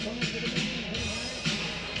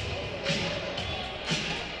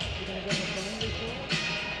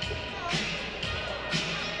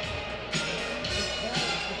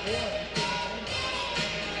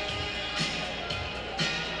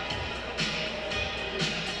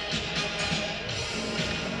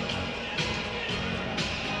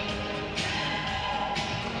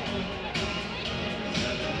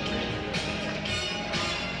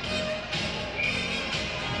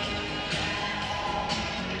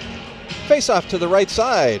 Face off to the right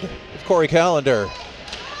side of Corey Callender.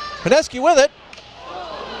 Hineski with it.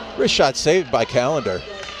 Wrist shot saved by Callender.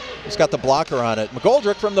 He's got the blocker on it.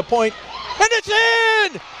 McGoldrick from the point, and it's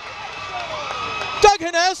in! Doug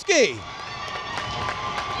Hineski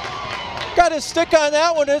got his stick on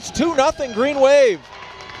that one. It's 2-0 Green Wave.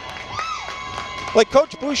 Like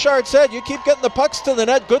Coach Bouchard said, you keep getting the pucks to the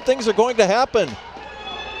net, good things are going to happen.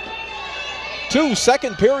 2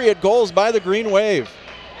 second period goals by the Green Wave.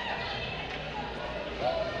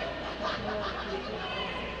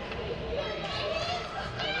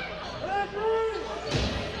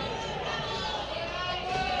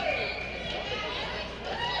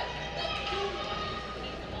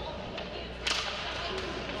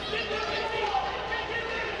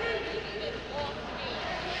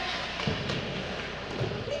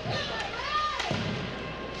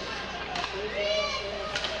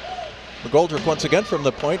 McGoldrick once again from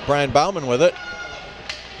the point. Brian Bauman with it.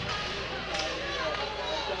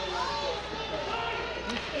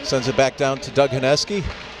 Sends it back down to Doug Hineski.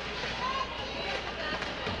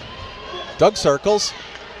 Doug circles.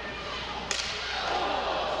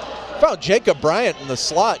 Found Jacob Bryant in the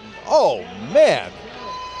slot. Oh, man.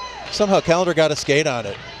 Somehow Callender got a skate on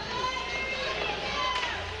it.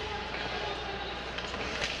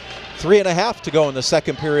 3.5 to go in the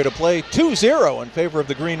second period of play. 2-0 in favor of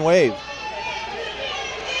the Green Wave.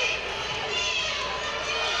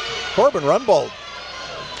 Corbin Rumbold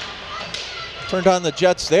turned on the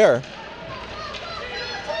Jets there.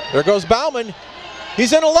 There goes Bauman.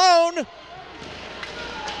 He's in alone.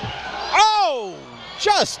 Oh,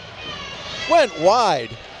 just went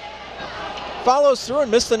wide. Follows through and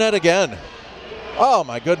missed the net again. Oh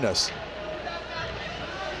my goodness.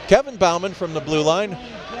 Kevin Bauman from the blue line.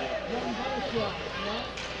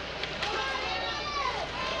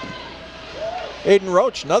 Aiden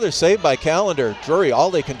Roach, another save by Callender. Drury, all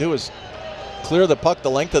they can do is clear the puck the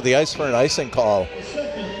length of the ice for an icing call. The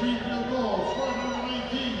second Greenfield goal, scored number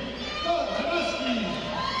 19, Doug Hineski.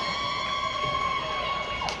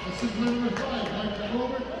 This is number 5, Mike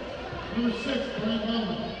McGoldrick. Number 6, Brian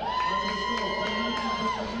Bauman. After the score, 10 minutes and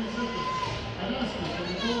 53 seconds. Hineski from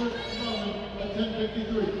McGoldrick to Bauman at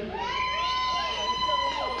 10:53.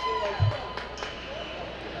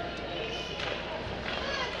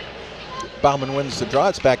 Bauman wins the draw.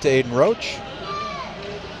 It's back to Aiden Roach.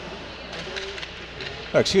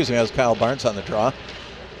 Oh, excuse me, that was Kyle Barnes on the draw.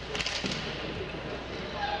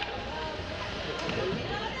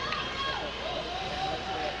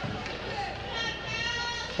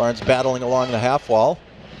 Barnes battling along the half wall.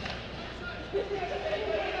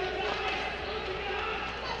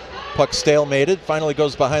 Puck stalemated, finally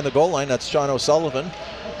goes behind the goal line. That's John O'Sullivan.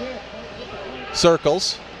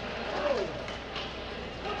 Circles.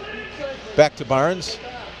 Back to Barnes.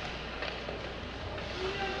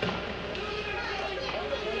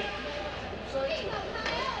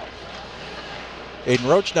 Aiden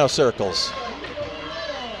Roach now circles.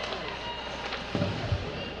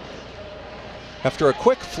 After a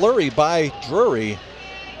quick flurry by Drury,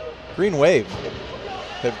 Green Wave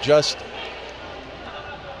have just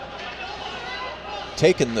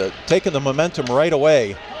taken the momentum right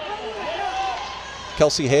away.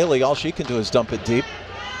 Kelsey Haley, all she can do is dump it deep.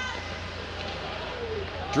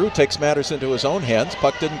 Drew takes matters into his own hands.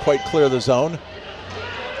 Puck didn't quite clear the zone.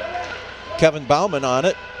 Kevin Bauman on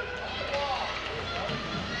it.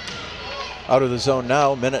 Out of the zone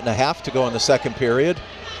now, 1.5 minutes to go in the second period.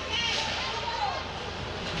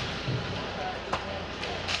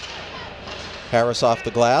 Harris off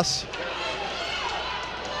the glass.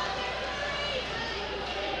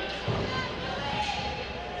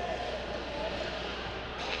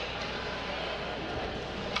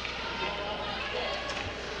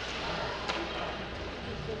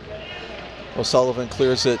 O'Sullivan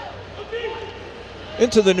clears it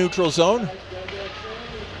into the neutral zone.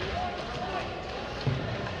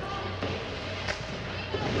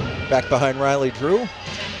 Back behind Riley Drew.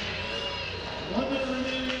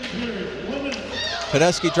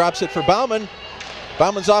 Pineski drops it for Bauman.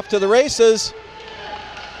 Bauman's off to the races.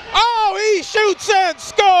 Oh, he shoots and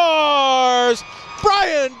scores!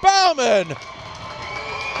 Brian Bauman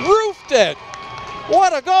roofed it.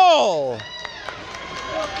 What a goal!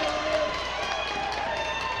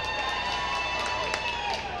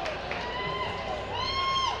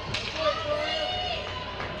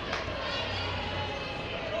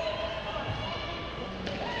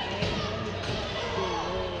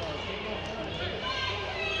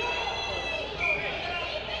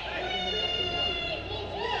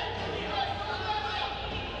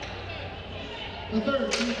 The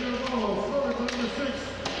third senior goal, forward number 6,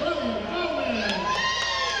 Brian Bauman.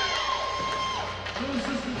 Third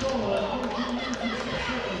assistant goal at 14 minutes and 6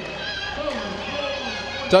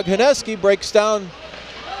 seconds. Doug Hineski breaks down.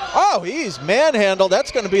 Oh, he's manhandled.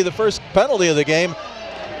 That's going to be the first penalty of the game.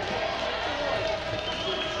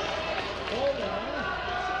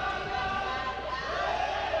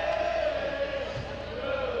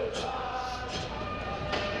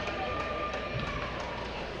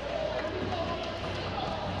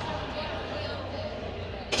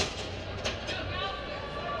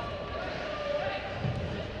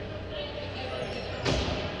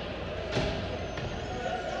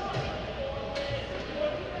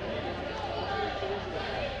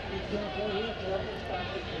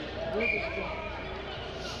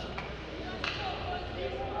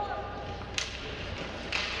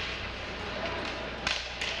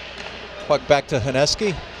 Puck back to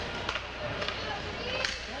Hineski.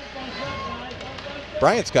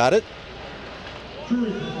 Bryant's got it.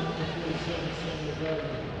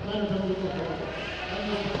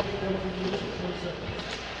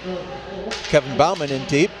 Kevin Bauman in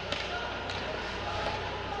deep.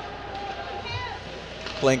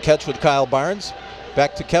 Playing catch with Kyle Barnes.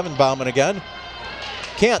 Back to Kevin Bauman again.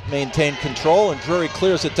 Can't maintain control, and Drury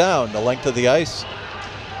clears it down the length of the ice.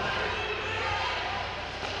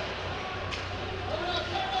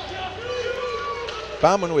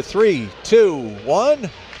 Bauman with 3, 2, 1.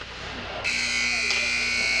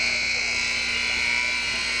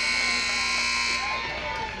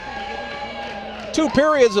 Two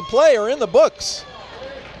periods of play are in the books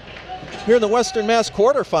here in the Western Mass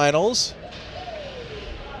quarterfinals.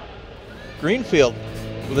 Greenfield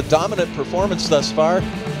with a dominant performance thus far.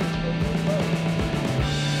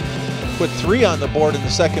 Put 3 on the board in the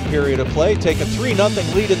second period of play. Take a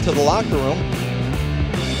 3-0 lead into the locker room.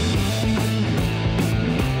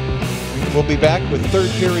 We'll be back with third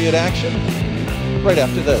period action right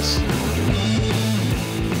after this.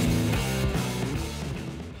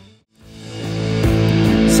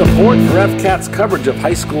 Support for FCAT's coverage of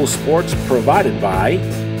high school sports provided by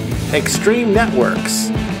Extreme Networks,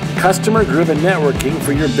 customer-driven networking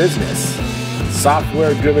for your business.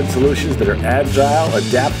 Software-driven solutions that are agile,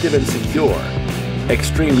 adaptive, and secure.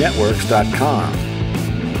 ExtremeNetworks.com.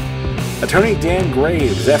 Attorney Dan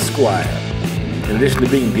Graves, Esquire. In addition to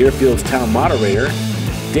being Deerfield's town moderator,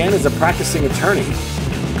 Dan is a practicing attorney.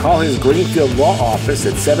 Call his Greenfield law office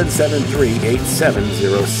at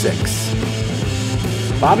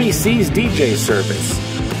 773-8706. Bobby C's DJ service,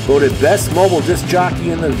 voted best mobile disc jockey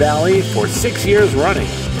in the Valley for 6 years running.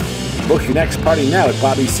 Book your next party now at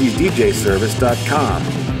BobbyC'sDJService.com.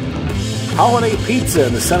 Holiday Pizza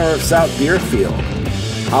in the center of South Deerfield.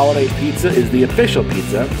 Holiday Pizza is the official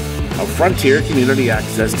pizza of Frontier Community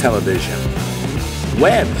Access Television.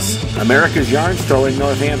 Webb's, America's yarn store in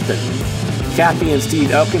Northampton. Kathy and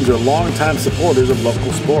Steve Elkins are longtime supporters of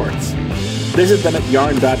local sports. Visit them at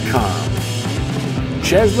yarn.com.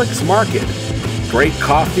 Cheslick's Market. Great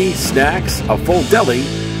coffee, snacks, a full deli,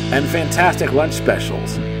 and fantastic lunch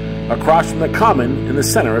specials. across from the Common in the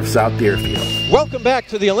center of South Deerfield. Welcome back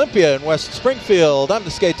to the Olympia in West Springfield. I'm the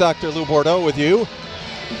skate doctor Lou Bordeaux with you.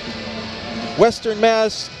 Western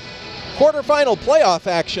Mass quarterfinal playoff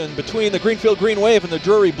action between the Greenfield Green Wave and the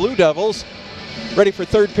Drury Blue Devils. Ready for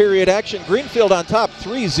third period action. Greenfield on top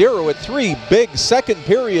 3-0 with 3 big second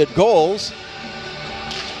period goals.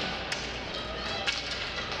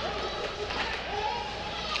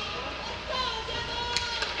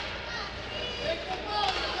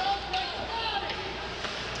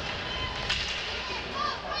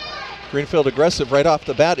 Greenfield aggressive right off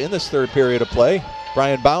the bat in this third period of play.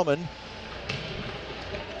 Brian Bauman.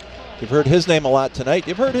 You've heard his name a lot tonight.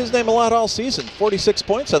 You've heard his name a lot all season. 46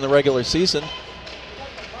 points on the regular season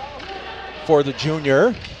for the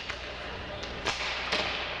junior.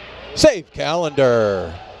 Save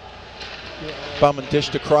Calendar. Bauman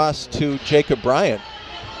dished across to Jacob Bryant.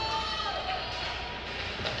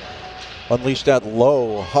 Unleashed that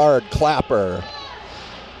low, hard clapper.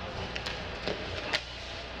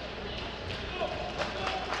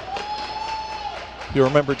 You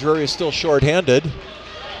remember Drury is still short-handed.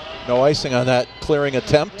 No icing on that clearing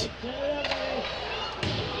attempt.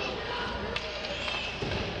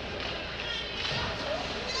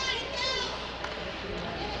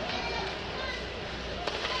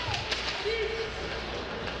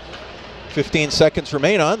 .15 seconds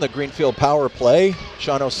remain on the Greenfield power play.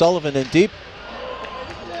 Sean O'Sullivan in deep.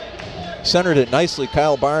 Centered it nicely.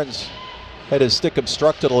 Kyle Barnes had his stick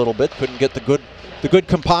obstructed a little bit. Couldn't get the good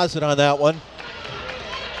composite on that one.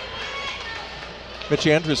 Mitch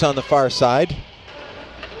Andrews on the far side.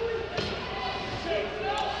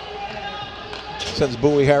 Sends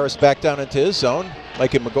Bowie Harris back down into his zone.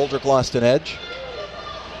 Mikey McGoldrick lost an edge.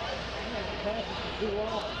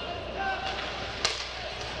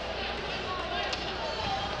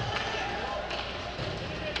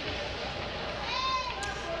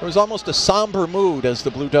 There was almost a somber mood as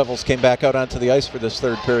the Blue Devils came back out onto the ice for this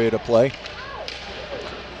third period of play.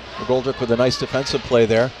 McGoldrick with a nice defensive play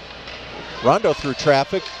there. Rondo through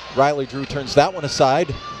traffic. Riley Drew turns that one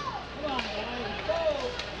aside.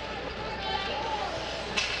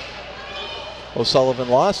 O'Sullivan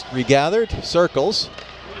lost, regathered, circles.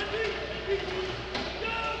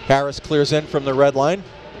 Harris clears in from the red line.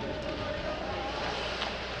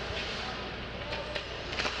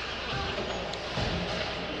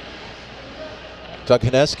 Doug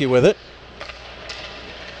Hineski with it.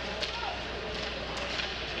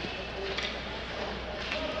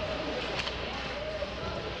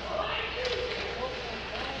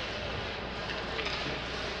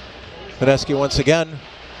 Hineski once again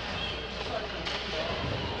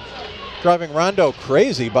driving Rondo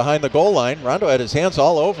crazy behind the goal line. Rondo had his hands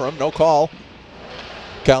all over him, no call.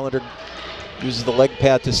 Calendar uses the leg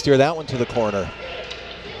pad to steer that one to the corner.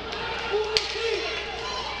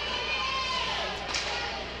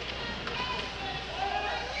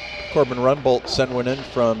 Corbin Runbolt sent one in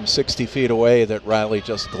from 60 feet away that Riley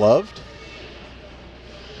just gloved.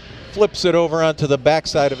 Flips it over onto the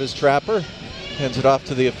backside of his trapper. Hands it off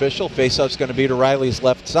to the official. Faceoff's going to be to Riley's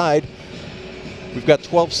left side. We've got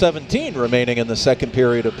 12:17 remaining in the second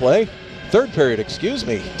period of play. Third period, excuse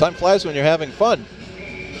me. Time flies when you're having fun.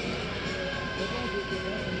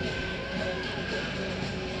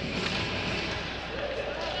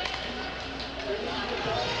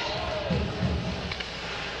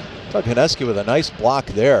 Doug Hineski with a nice block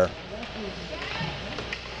there.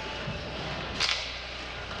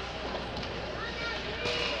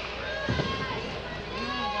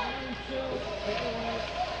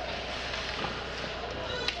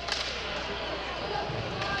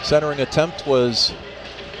 Centering attempt was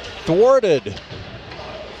thwarted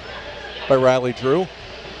by Riley Drew.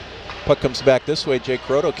 Puck comes back this way. Jake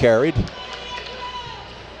Croto carried.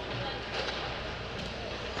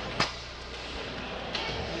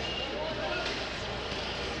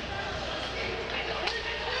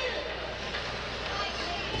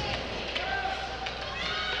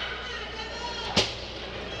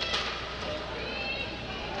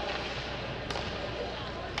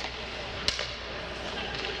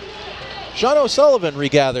 Sean O'Sullivan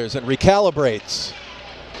regathers and recalibrates.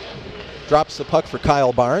 Drops the puck for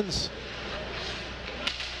Kyle Barnes.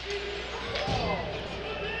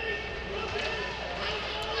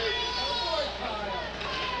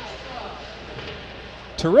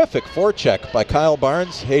 Terrific forecheck by Kyle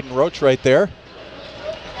Barnes. Hayden Roach right there.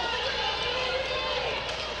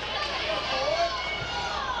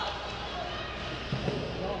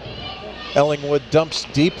 Ellingwood dumps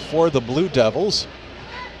deep for the Blue Devils.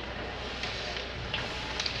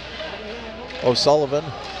 O'Sullivan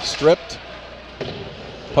stripped.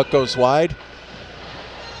 Puck goes wide.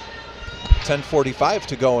 10:45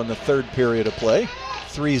 to go in the third period of play.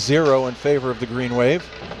 3-0 in favor of the Green Wave.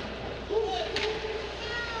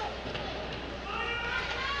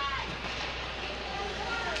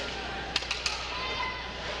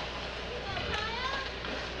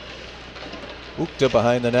 Ukta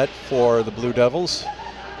behind the net for the Blue Devils.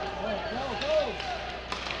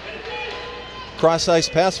 Cross ice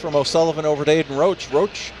pass from O'Sullivan over to Aiden Roach.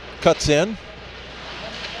 Roach cuts in.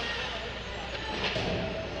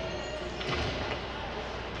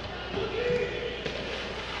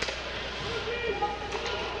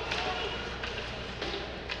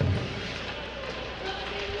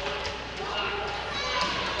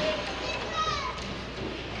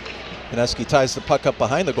 Koneski ties the puck up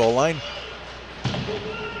behind the goal line.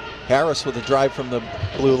 Harris with a drive from the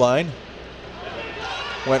blue line.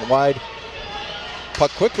 Went wide.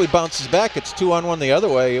 Puck quickly bounces back. It's 2-on-1 the other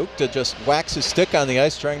way. Ukta just whacks his stick on the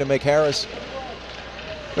ice, trying to make Harris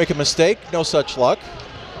make a mistake. No such luck.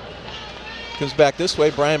 Comes back this way.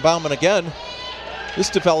 Brian Bauman again. This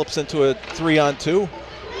develops into a 3-on-2.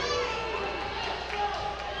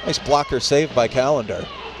 Nice blocker save by Callender.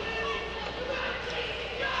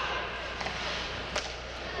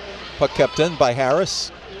 Puck kept in by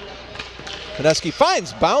Harris. Koneski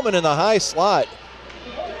finds Bauman in the high slot.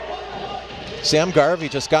 Sam Garvey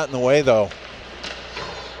just got in the way though.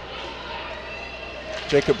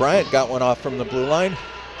 Jacob Bryant got one off from the blue line.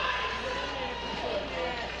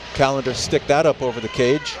 Callender stick that up over the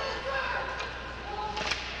cage.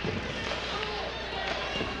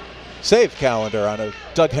 Save Callender on a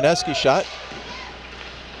Doug Koneski shot.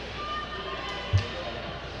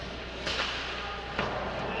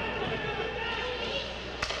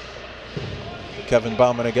 Kevin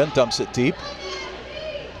Bauman again dumps it deep.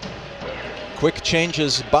 Quick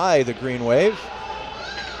changes by the Green Wave.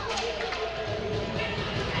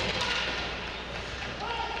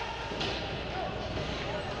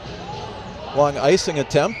 Long icing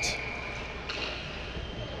attempt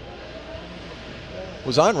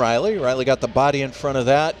was on Riley. Riley got the body in front of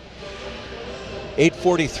that.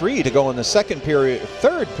 8:43 to go in the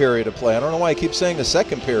third period of play. I don't know why I keep saying the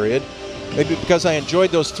second period. Maybe because I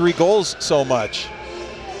enjoyed those 3 goals so much.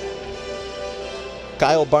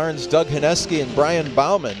 Kyle Barnes, Doug Koneski, and Brian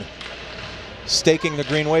Bauman staking the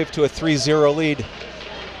Green Wave to a 3-0 lead.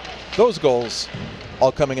 Those goals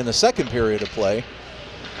all coming in the second period of play.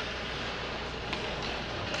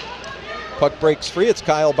 Puck breaks free. It's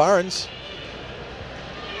Kyle Barnes.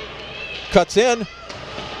 Cuts in.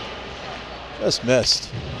 Just missed.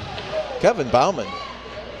 Kevin Bauman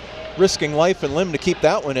risking life and limb to keep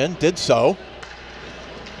that one in. Did so.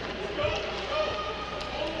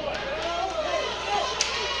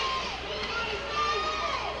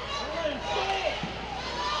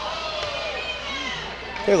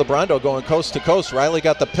 Okay, Lebrondo going coast to coast. Riley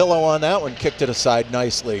got the pillow on that one, kicked it aside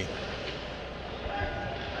nicely.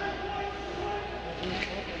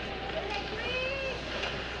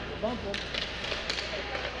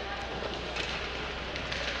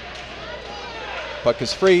 Puck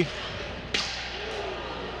is free.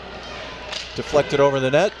 Deflected over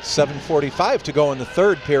the net. 7:45 to go in the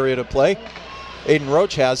third period of play. Aiden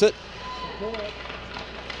Roach has it.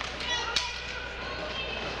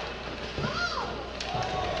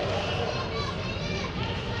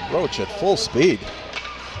 Roach at full speed.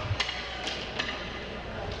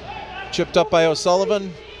 Chipped up by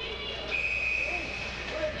O'Sullivan.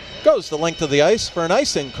 Goes the length of the ice for an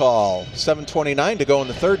icing call. 7:29 to go in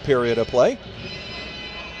the third period of play.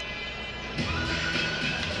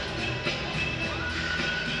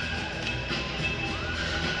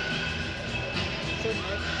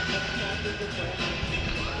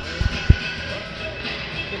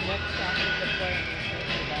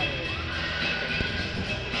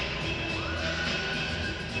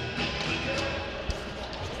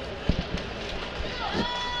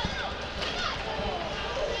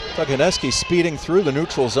 Koneski speeding through the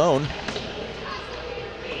neutral zone.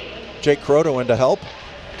 Jake Croto in to help.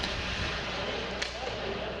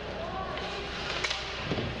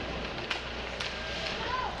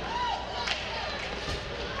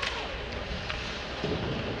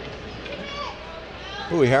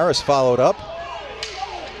 Louis Harris followed up.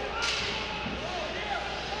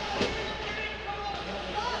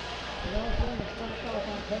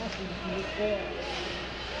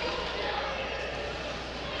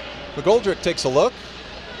 McGoldrick takes a look,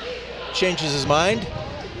 changes his mind.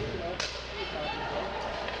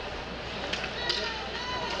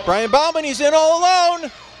 Brian Bauman, he's in all alone.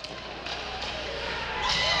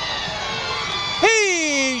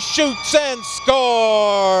 He shoots and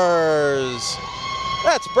scores.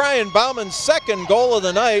 That's Brian Bauman's second goal of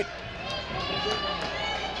the night.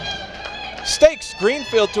 stakes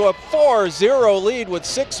Greenfield to a 4-0 lead with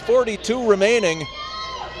 6:42 remaining.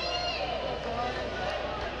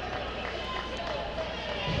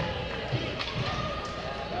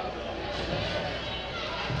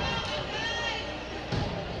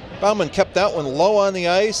 Bauman kept that one low on the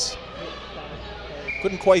ice.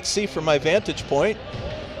 Couldn't quite see from my vantage point.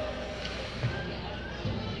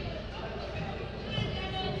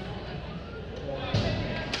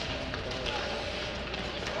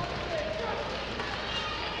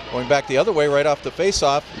 Going back the other way right off the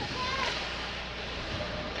faceoff.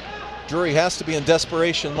 Drury has to be in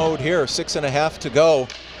desperation mode here. 6.5 to go.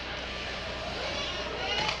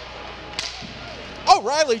 Oh,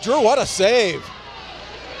 Riley Drew, what a save.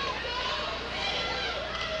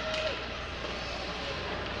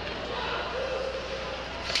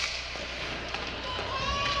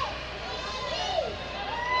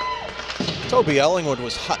 Toby Ellingwood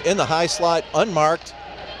was in the high slot, unmarked.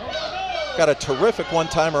 Got a terrific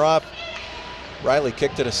one-timer off. Riley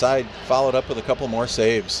kicked it aside, followed up with a couple more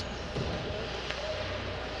saves.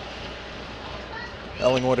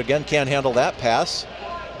 Ellingwood again can't handle that pass.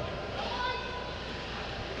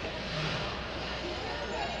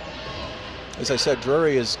 As I said,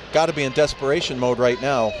 Drury has got to be in desperation mode right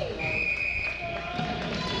now.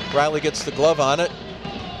 Riley gets the glove on it,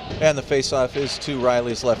 and the faceoff is to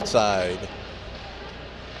Riley's left side.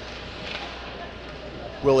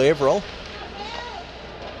 Will Averill.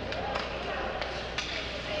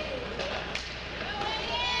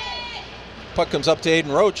 Puck comes up to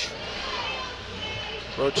Aiden Roach.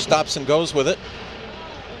 Roach stops and goes with it.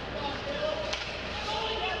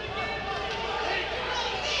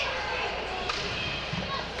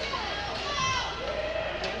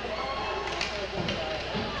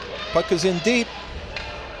 Puck is in deep.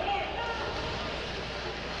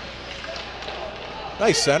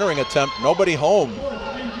 Nice centering attempt, nobody home.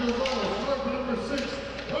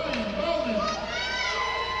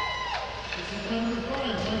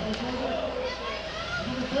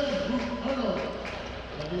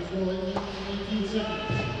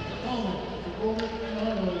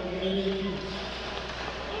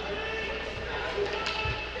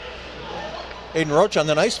 Aiden Roach on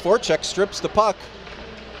the nice forecheck strips the puck.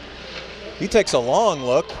 He takes a long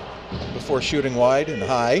look before shooting wide and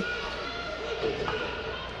high.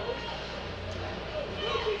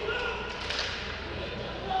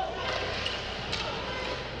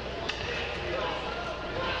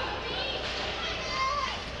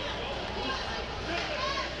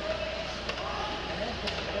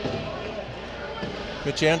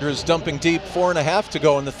 Mitch Andrews dumping deep, 4.5 to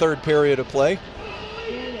go in the third period of play.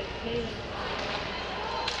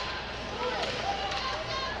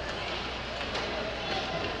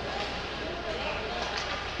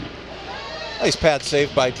 Nice pad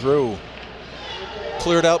save by Drew.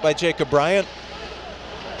 Cleared out by Jacob Bryant.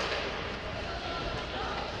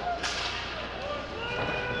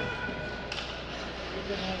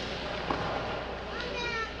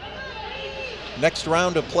 Next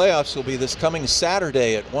round of playoffs will be this coming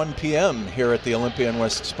Saturday at 1 p.m. here at the Olympia in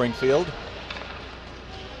West Springfield.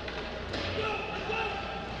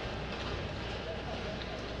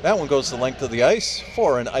 That one goes the length of the ice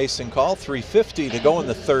for an icing call. 3:50 to go in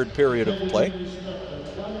the third period of play. High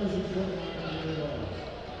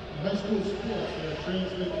school sports that are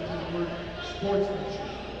translated to the word sportsmanship.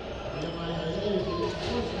 The MIAA believes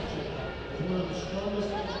sportsmanship is one of the strongest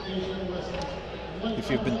educational lessons. If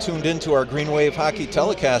you've been tuned into our Green Wave hockey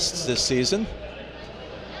telecasts this season,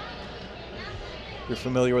 you're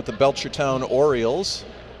familiar with the Belchertown Orioles.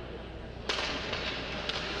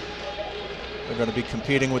 They're going to be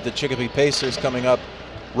competing with the Chicopee Pacers coming up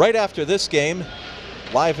right after this game,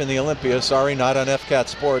 live in the Olympia. Sorry, not on FCAT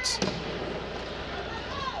Sports.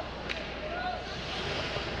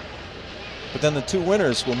 But then the two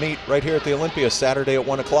winners will meet right here at the Olympia Saturday at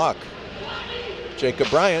 1 o'clock. Jacob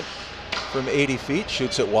Bryant from 80 feet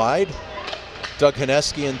shoots it wide. Doug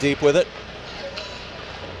Haneski in deep with it.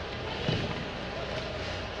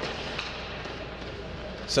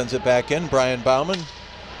 Sends it back in. Brian Bauman.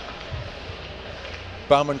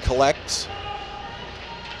 Bauman collects.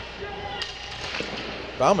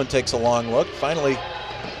 Bauman takes a long look. Finally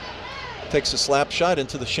takes a slap shot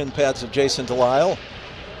into the shin pads of Jason Delisle.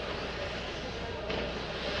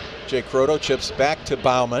 Jay Croto chips back to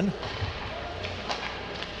Bauman.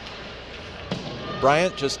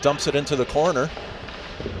 Bryant just dumps it into the corner.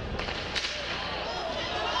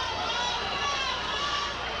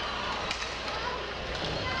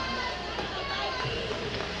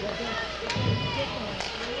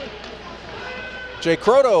 Jay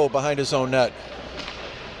Croto behind his own net.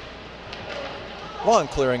 Long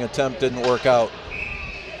clearing attempt didn't work out.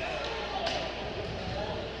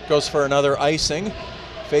 Goes for another icing.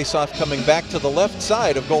 Face-off coming back to the left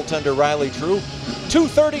side of goaltender Riley Drew.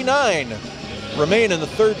 2:39 remain in the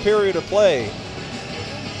third period of play.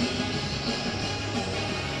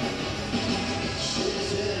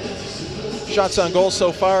 Shots on goal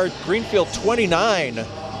so far, Greenfield 29,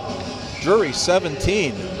 Drury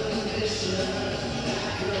 17.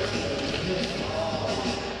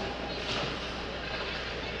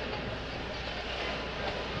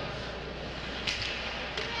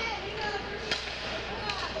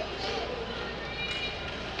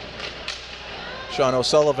 Sean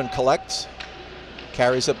O'Sullivan collects,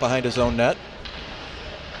 carries it behind his own net.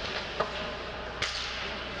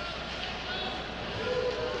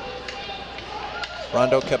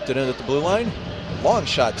 Rondo kept it in at the blue line. Long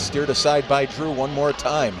shot steered aside by Drew one more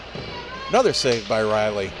time. Another save by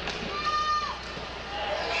Riley.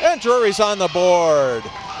 And Drury's on the board.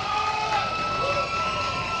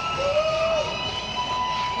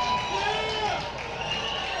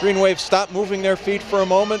 Green Wave stopped moving their feet for a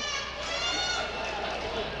moment.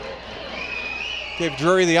 Gave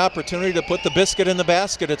Drury the opportunity to put the biscuit in the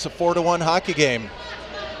basket. It's a 4-1 hockey game.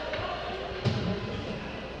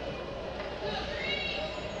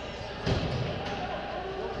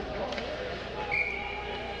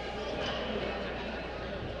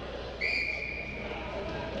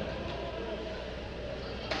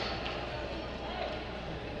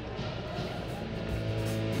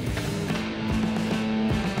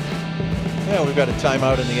 Yeah, we've got a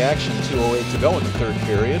timeout in the action, 2:08 to go in the third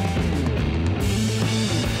period.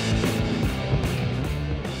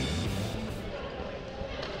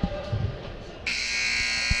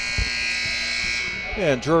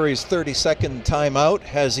 And Drury's 30-second timeout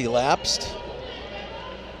has elapsed.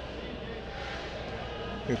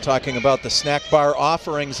 You're talking about the snack bar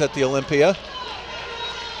offerings at the Olympia.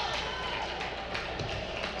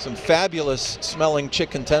 Some fabulous smelling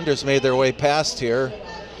chicken tenders made their way past here.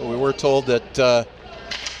 But we were told that the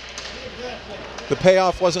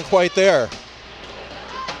payoff wasn't quite there.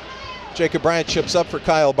 Jacob Bryant chips up for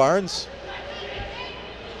Kyle Barnes.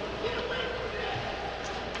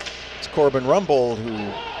 It's Corbin Rumbold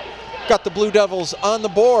who got the Blue Devils on the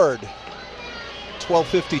board.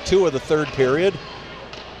 12:52 of the third period.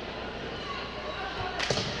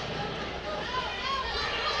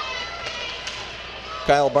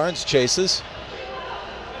 Kyle Barnes chases.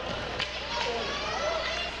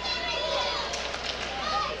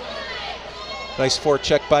 Nice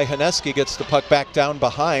forecheck by Haneski, gets the puck back down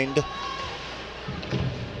behind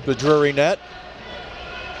the Drury net.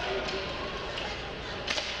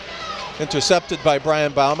 Intercepted by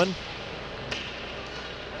Brian Bauman.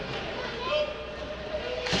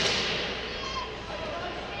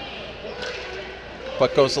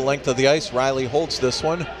 Puck goes the length of the ice. Riley holds this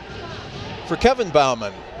one for Kevin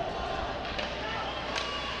Bauman.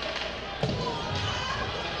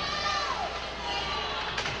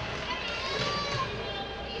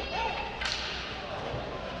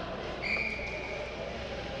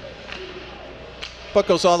 Puck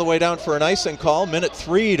goes all the way down for an icing call. Minute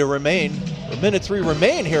 3 to remain. Minute 3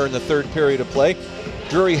 remain here in the third period of play.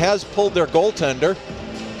 Drury has pulled their goaltender.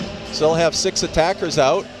 So they'll have 6 attackers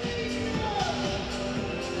out.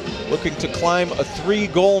 Looking to climb a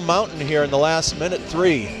 3-goal mountain here in the last minute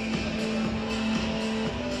 3.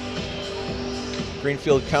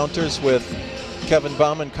 Greenfield counters with Kevin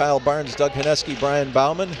Bauman, Kyle Barnes, Doug Haneski, Brian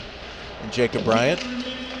Bauman, and Jacob Bryant.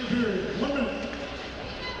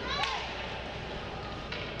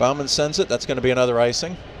 Bauman sends it. That's going to be another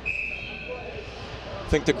icing. I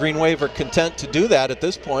think the Green Wave are content to do that at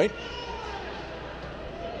this point.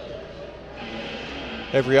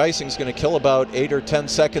 Every icing is going to kill about 8 or 10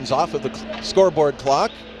 seconds off of the scoreboard clock.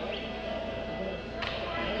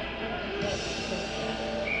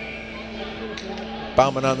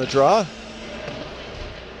 Bauman on the draw.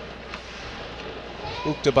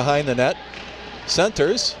 Ukta behind the net.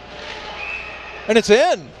 Centers. And it's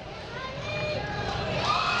in.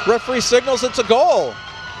 Referee signals it's a goal.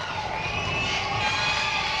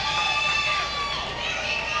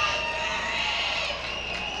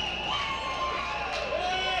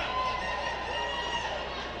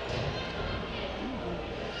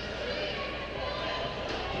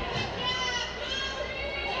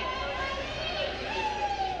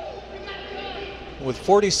 With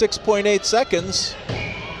 46.8 seconds,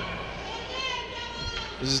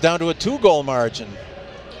 this is down to a 2-goal margin.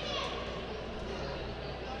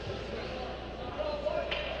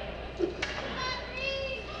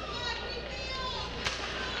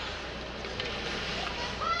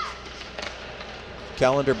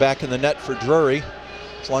 Calendar back in the net for Drury,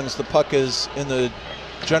 as long as the puck is in the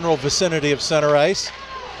general vicinity of center ice.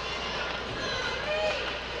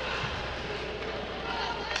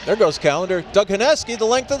 There goes Callender. Doug Haneski, the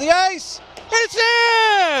length of the ice. It's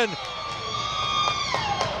in!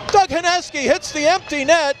 Doug Haneski hits the empty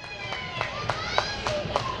net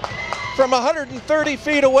from 130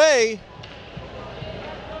 feet away.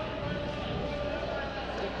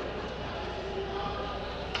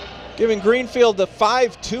 Giving Greenfield the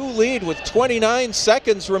 5-2 lead with 29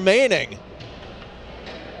 seconds remaining.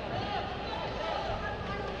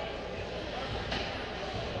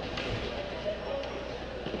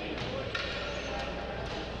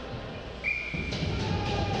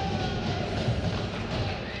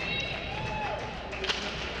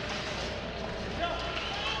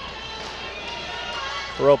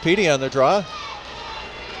 Petey on the draw.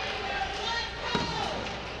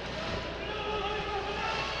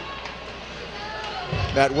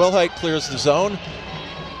 Matt Wilhite clears the zone.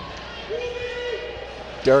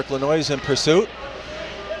 Derek Lanois in pursuit.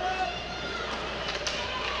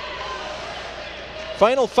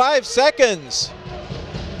 Final 5 seconds.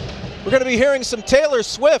 We're going to be hearing some Taylor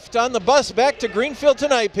Swift on the bus back to Greenfield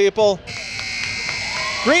tonight, people.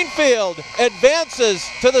 Greenfield advances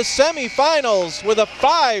to the semifinals with a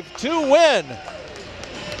 5-2 win.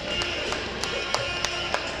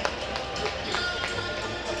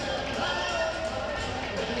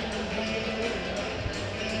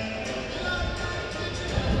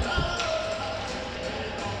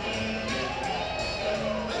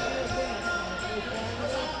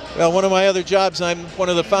 Well, one of my other jobs, I'm one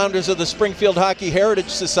of the founders of the Springfield Hockey Heritage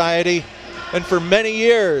Society, and for many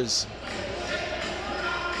years,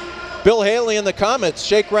 Bill Haley and the Comets,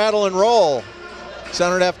 shake, rattle, and roll,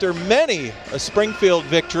 centered after many a Springfield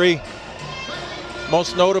victory,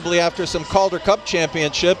 most notably after some Calder Cup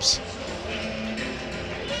championships.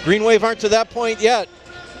 Green Wave aren't to that point yet,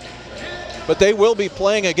 but they will be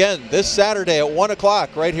playing again this Saturday at 1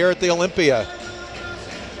 o'clock right here at the Olympia.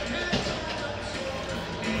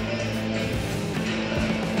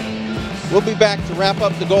 We'll be back to wrap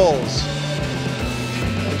up the goals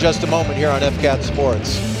in just a moment here on FCAT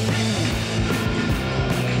Sports.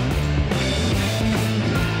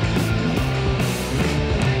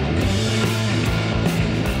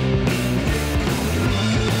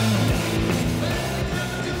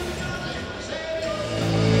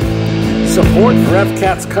 Support for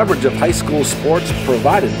FCAT's coverage of high school sports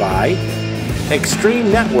provided by Extreme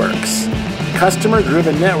Networks,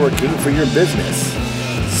 customer-driven networking for your business.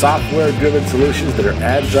 Software-driven solutions that are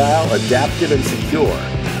agile, adaptive, and secure.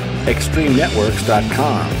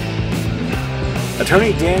 ExtremeNetworks.com.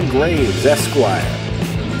 Attorney Dan Graves, Esquire.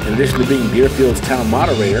 In addition to being Deerfield's town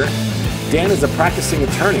moderator, Dan is a practicing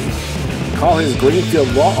attorney. Call his Greenfield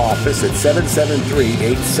Law Office at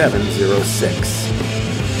 773-8706.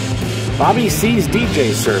 Bobby C's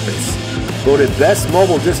DJ Service, voted Best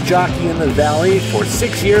Mobile Disc Jockey in the Valley for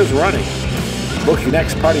 6 years running. Book your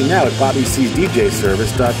next party now at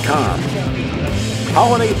BobbyC'sDJService.com.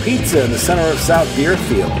 Holiday Pizza in the center of South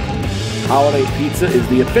Deerfield. Holiday Pizza is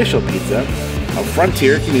the official pizza of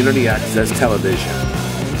Frontier Community Access Television.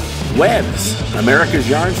 Webb's, America's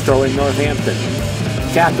Yarn Store in Northampton.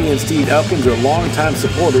 Kathy and Steve Elkins are longtime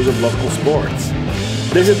supporters of local sports.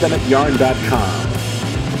 Visit them at yarn.com.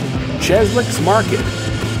 Cheslick's Market.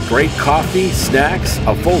 Great coffee, snacks,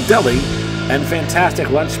 a full deli, and fantastic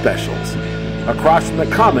lunch specials. Across from the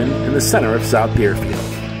Common in the center of South Deerfield.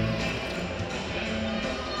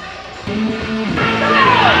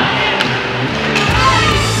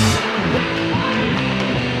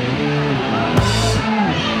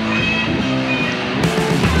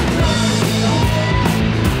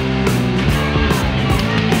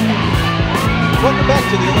 Welcome back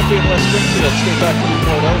to the Olympia in West Springfield. Straight back to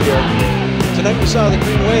 2.0 here. Tonight we saw the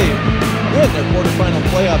Green Wave win their quarterfinal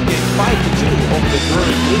playoff game 5-2 over the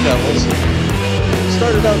Drury Blue Devils.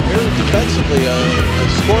 Started out very defensively, a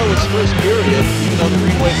scoreless first period, even though the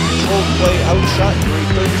Green Wave controlled play, outshot Drury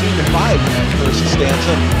 13-5 in that first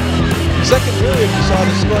stanza. Second period, we saw the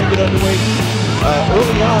scoring get underway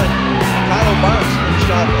early on. Kyle Barnes finished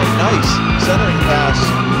off a nice centering pass.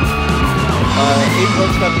 Abe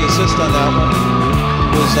Roach got the assist on that one.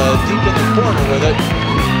 Was deep in the corner with it.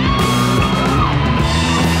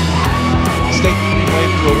 State Green Wave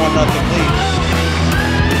to a 1-0 lead.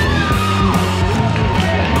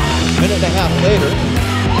 Minute and a half later,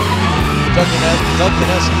 Doug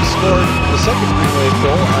Haneski scored the second Green Wave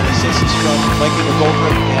goal on assists from Mikey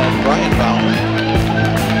McGoldrick and Brian Bauer.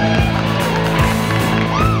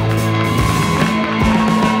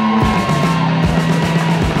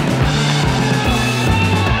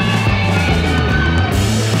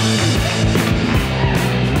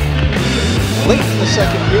 Late in the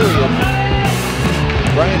second period,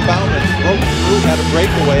 Brian Bauman broke through, had a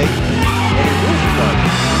breakaway, and he moved one.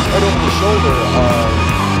 right over the shoulder of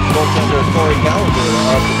goaltender Corey Gallagher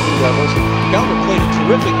of the Blue Devils. Gallagher played a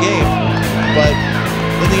terrific game, but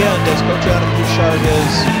in the end, as Coach Adam Bouchard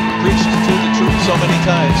has preached to the truth so many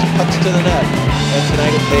times, pucks to the net, and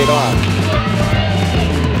tonight it paid off.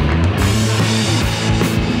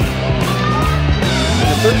 In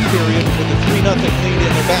the third period, with the 3-0 lead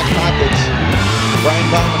in their back pockets, Brian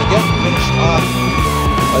Bauman again finished off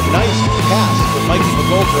a nice pass with Mikey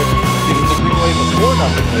McGoldrick, giving the Green Wave a 4-0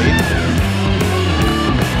 lead.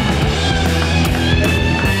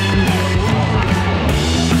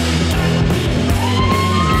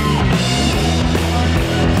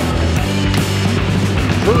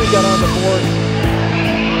 Drury got on the board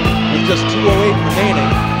with just 2:08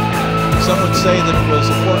 remaining. Some would say that it was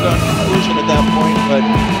a foregone conclusion at that point, but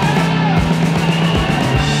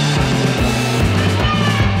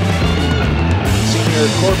senior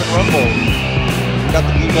Corbin Rumble got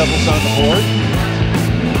the Blue Devils on the board,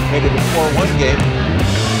 made it a 4-1 game.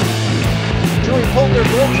 Drury pulled their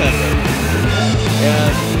goaltender,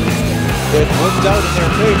 and it worked out in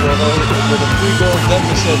their favor, although with a 3-goal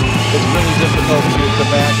deficit, it's really difficult to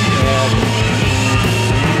come back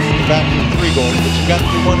from 3 goals, but you got to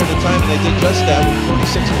do one at a time, and they did just that with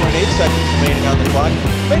 46.8 seconds remaining on the clock.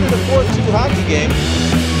 Made it a 4-2 hockey game,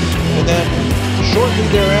 and then shortly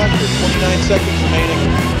thereafter, 29 seconds remaining,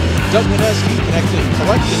 Doug Mineski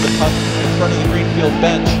collected the puck in front of the Greenfield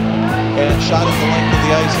bench and shot it the length of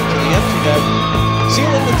the ice into the empty net,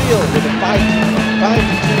 sealing the deal with a 5-2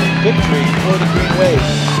 victory for the Green Wave.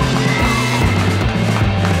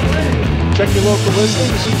 Check your local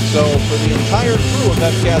listings. So for the entire crew of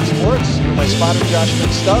FCAT Sports, my spotter Josh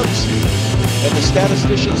McStubbs, and the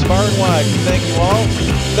statisticians far and wide, we thank you all.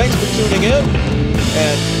 Thanks for tuning in,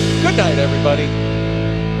 and good night, everybody.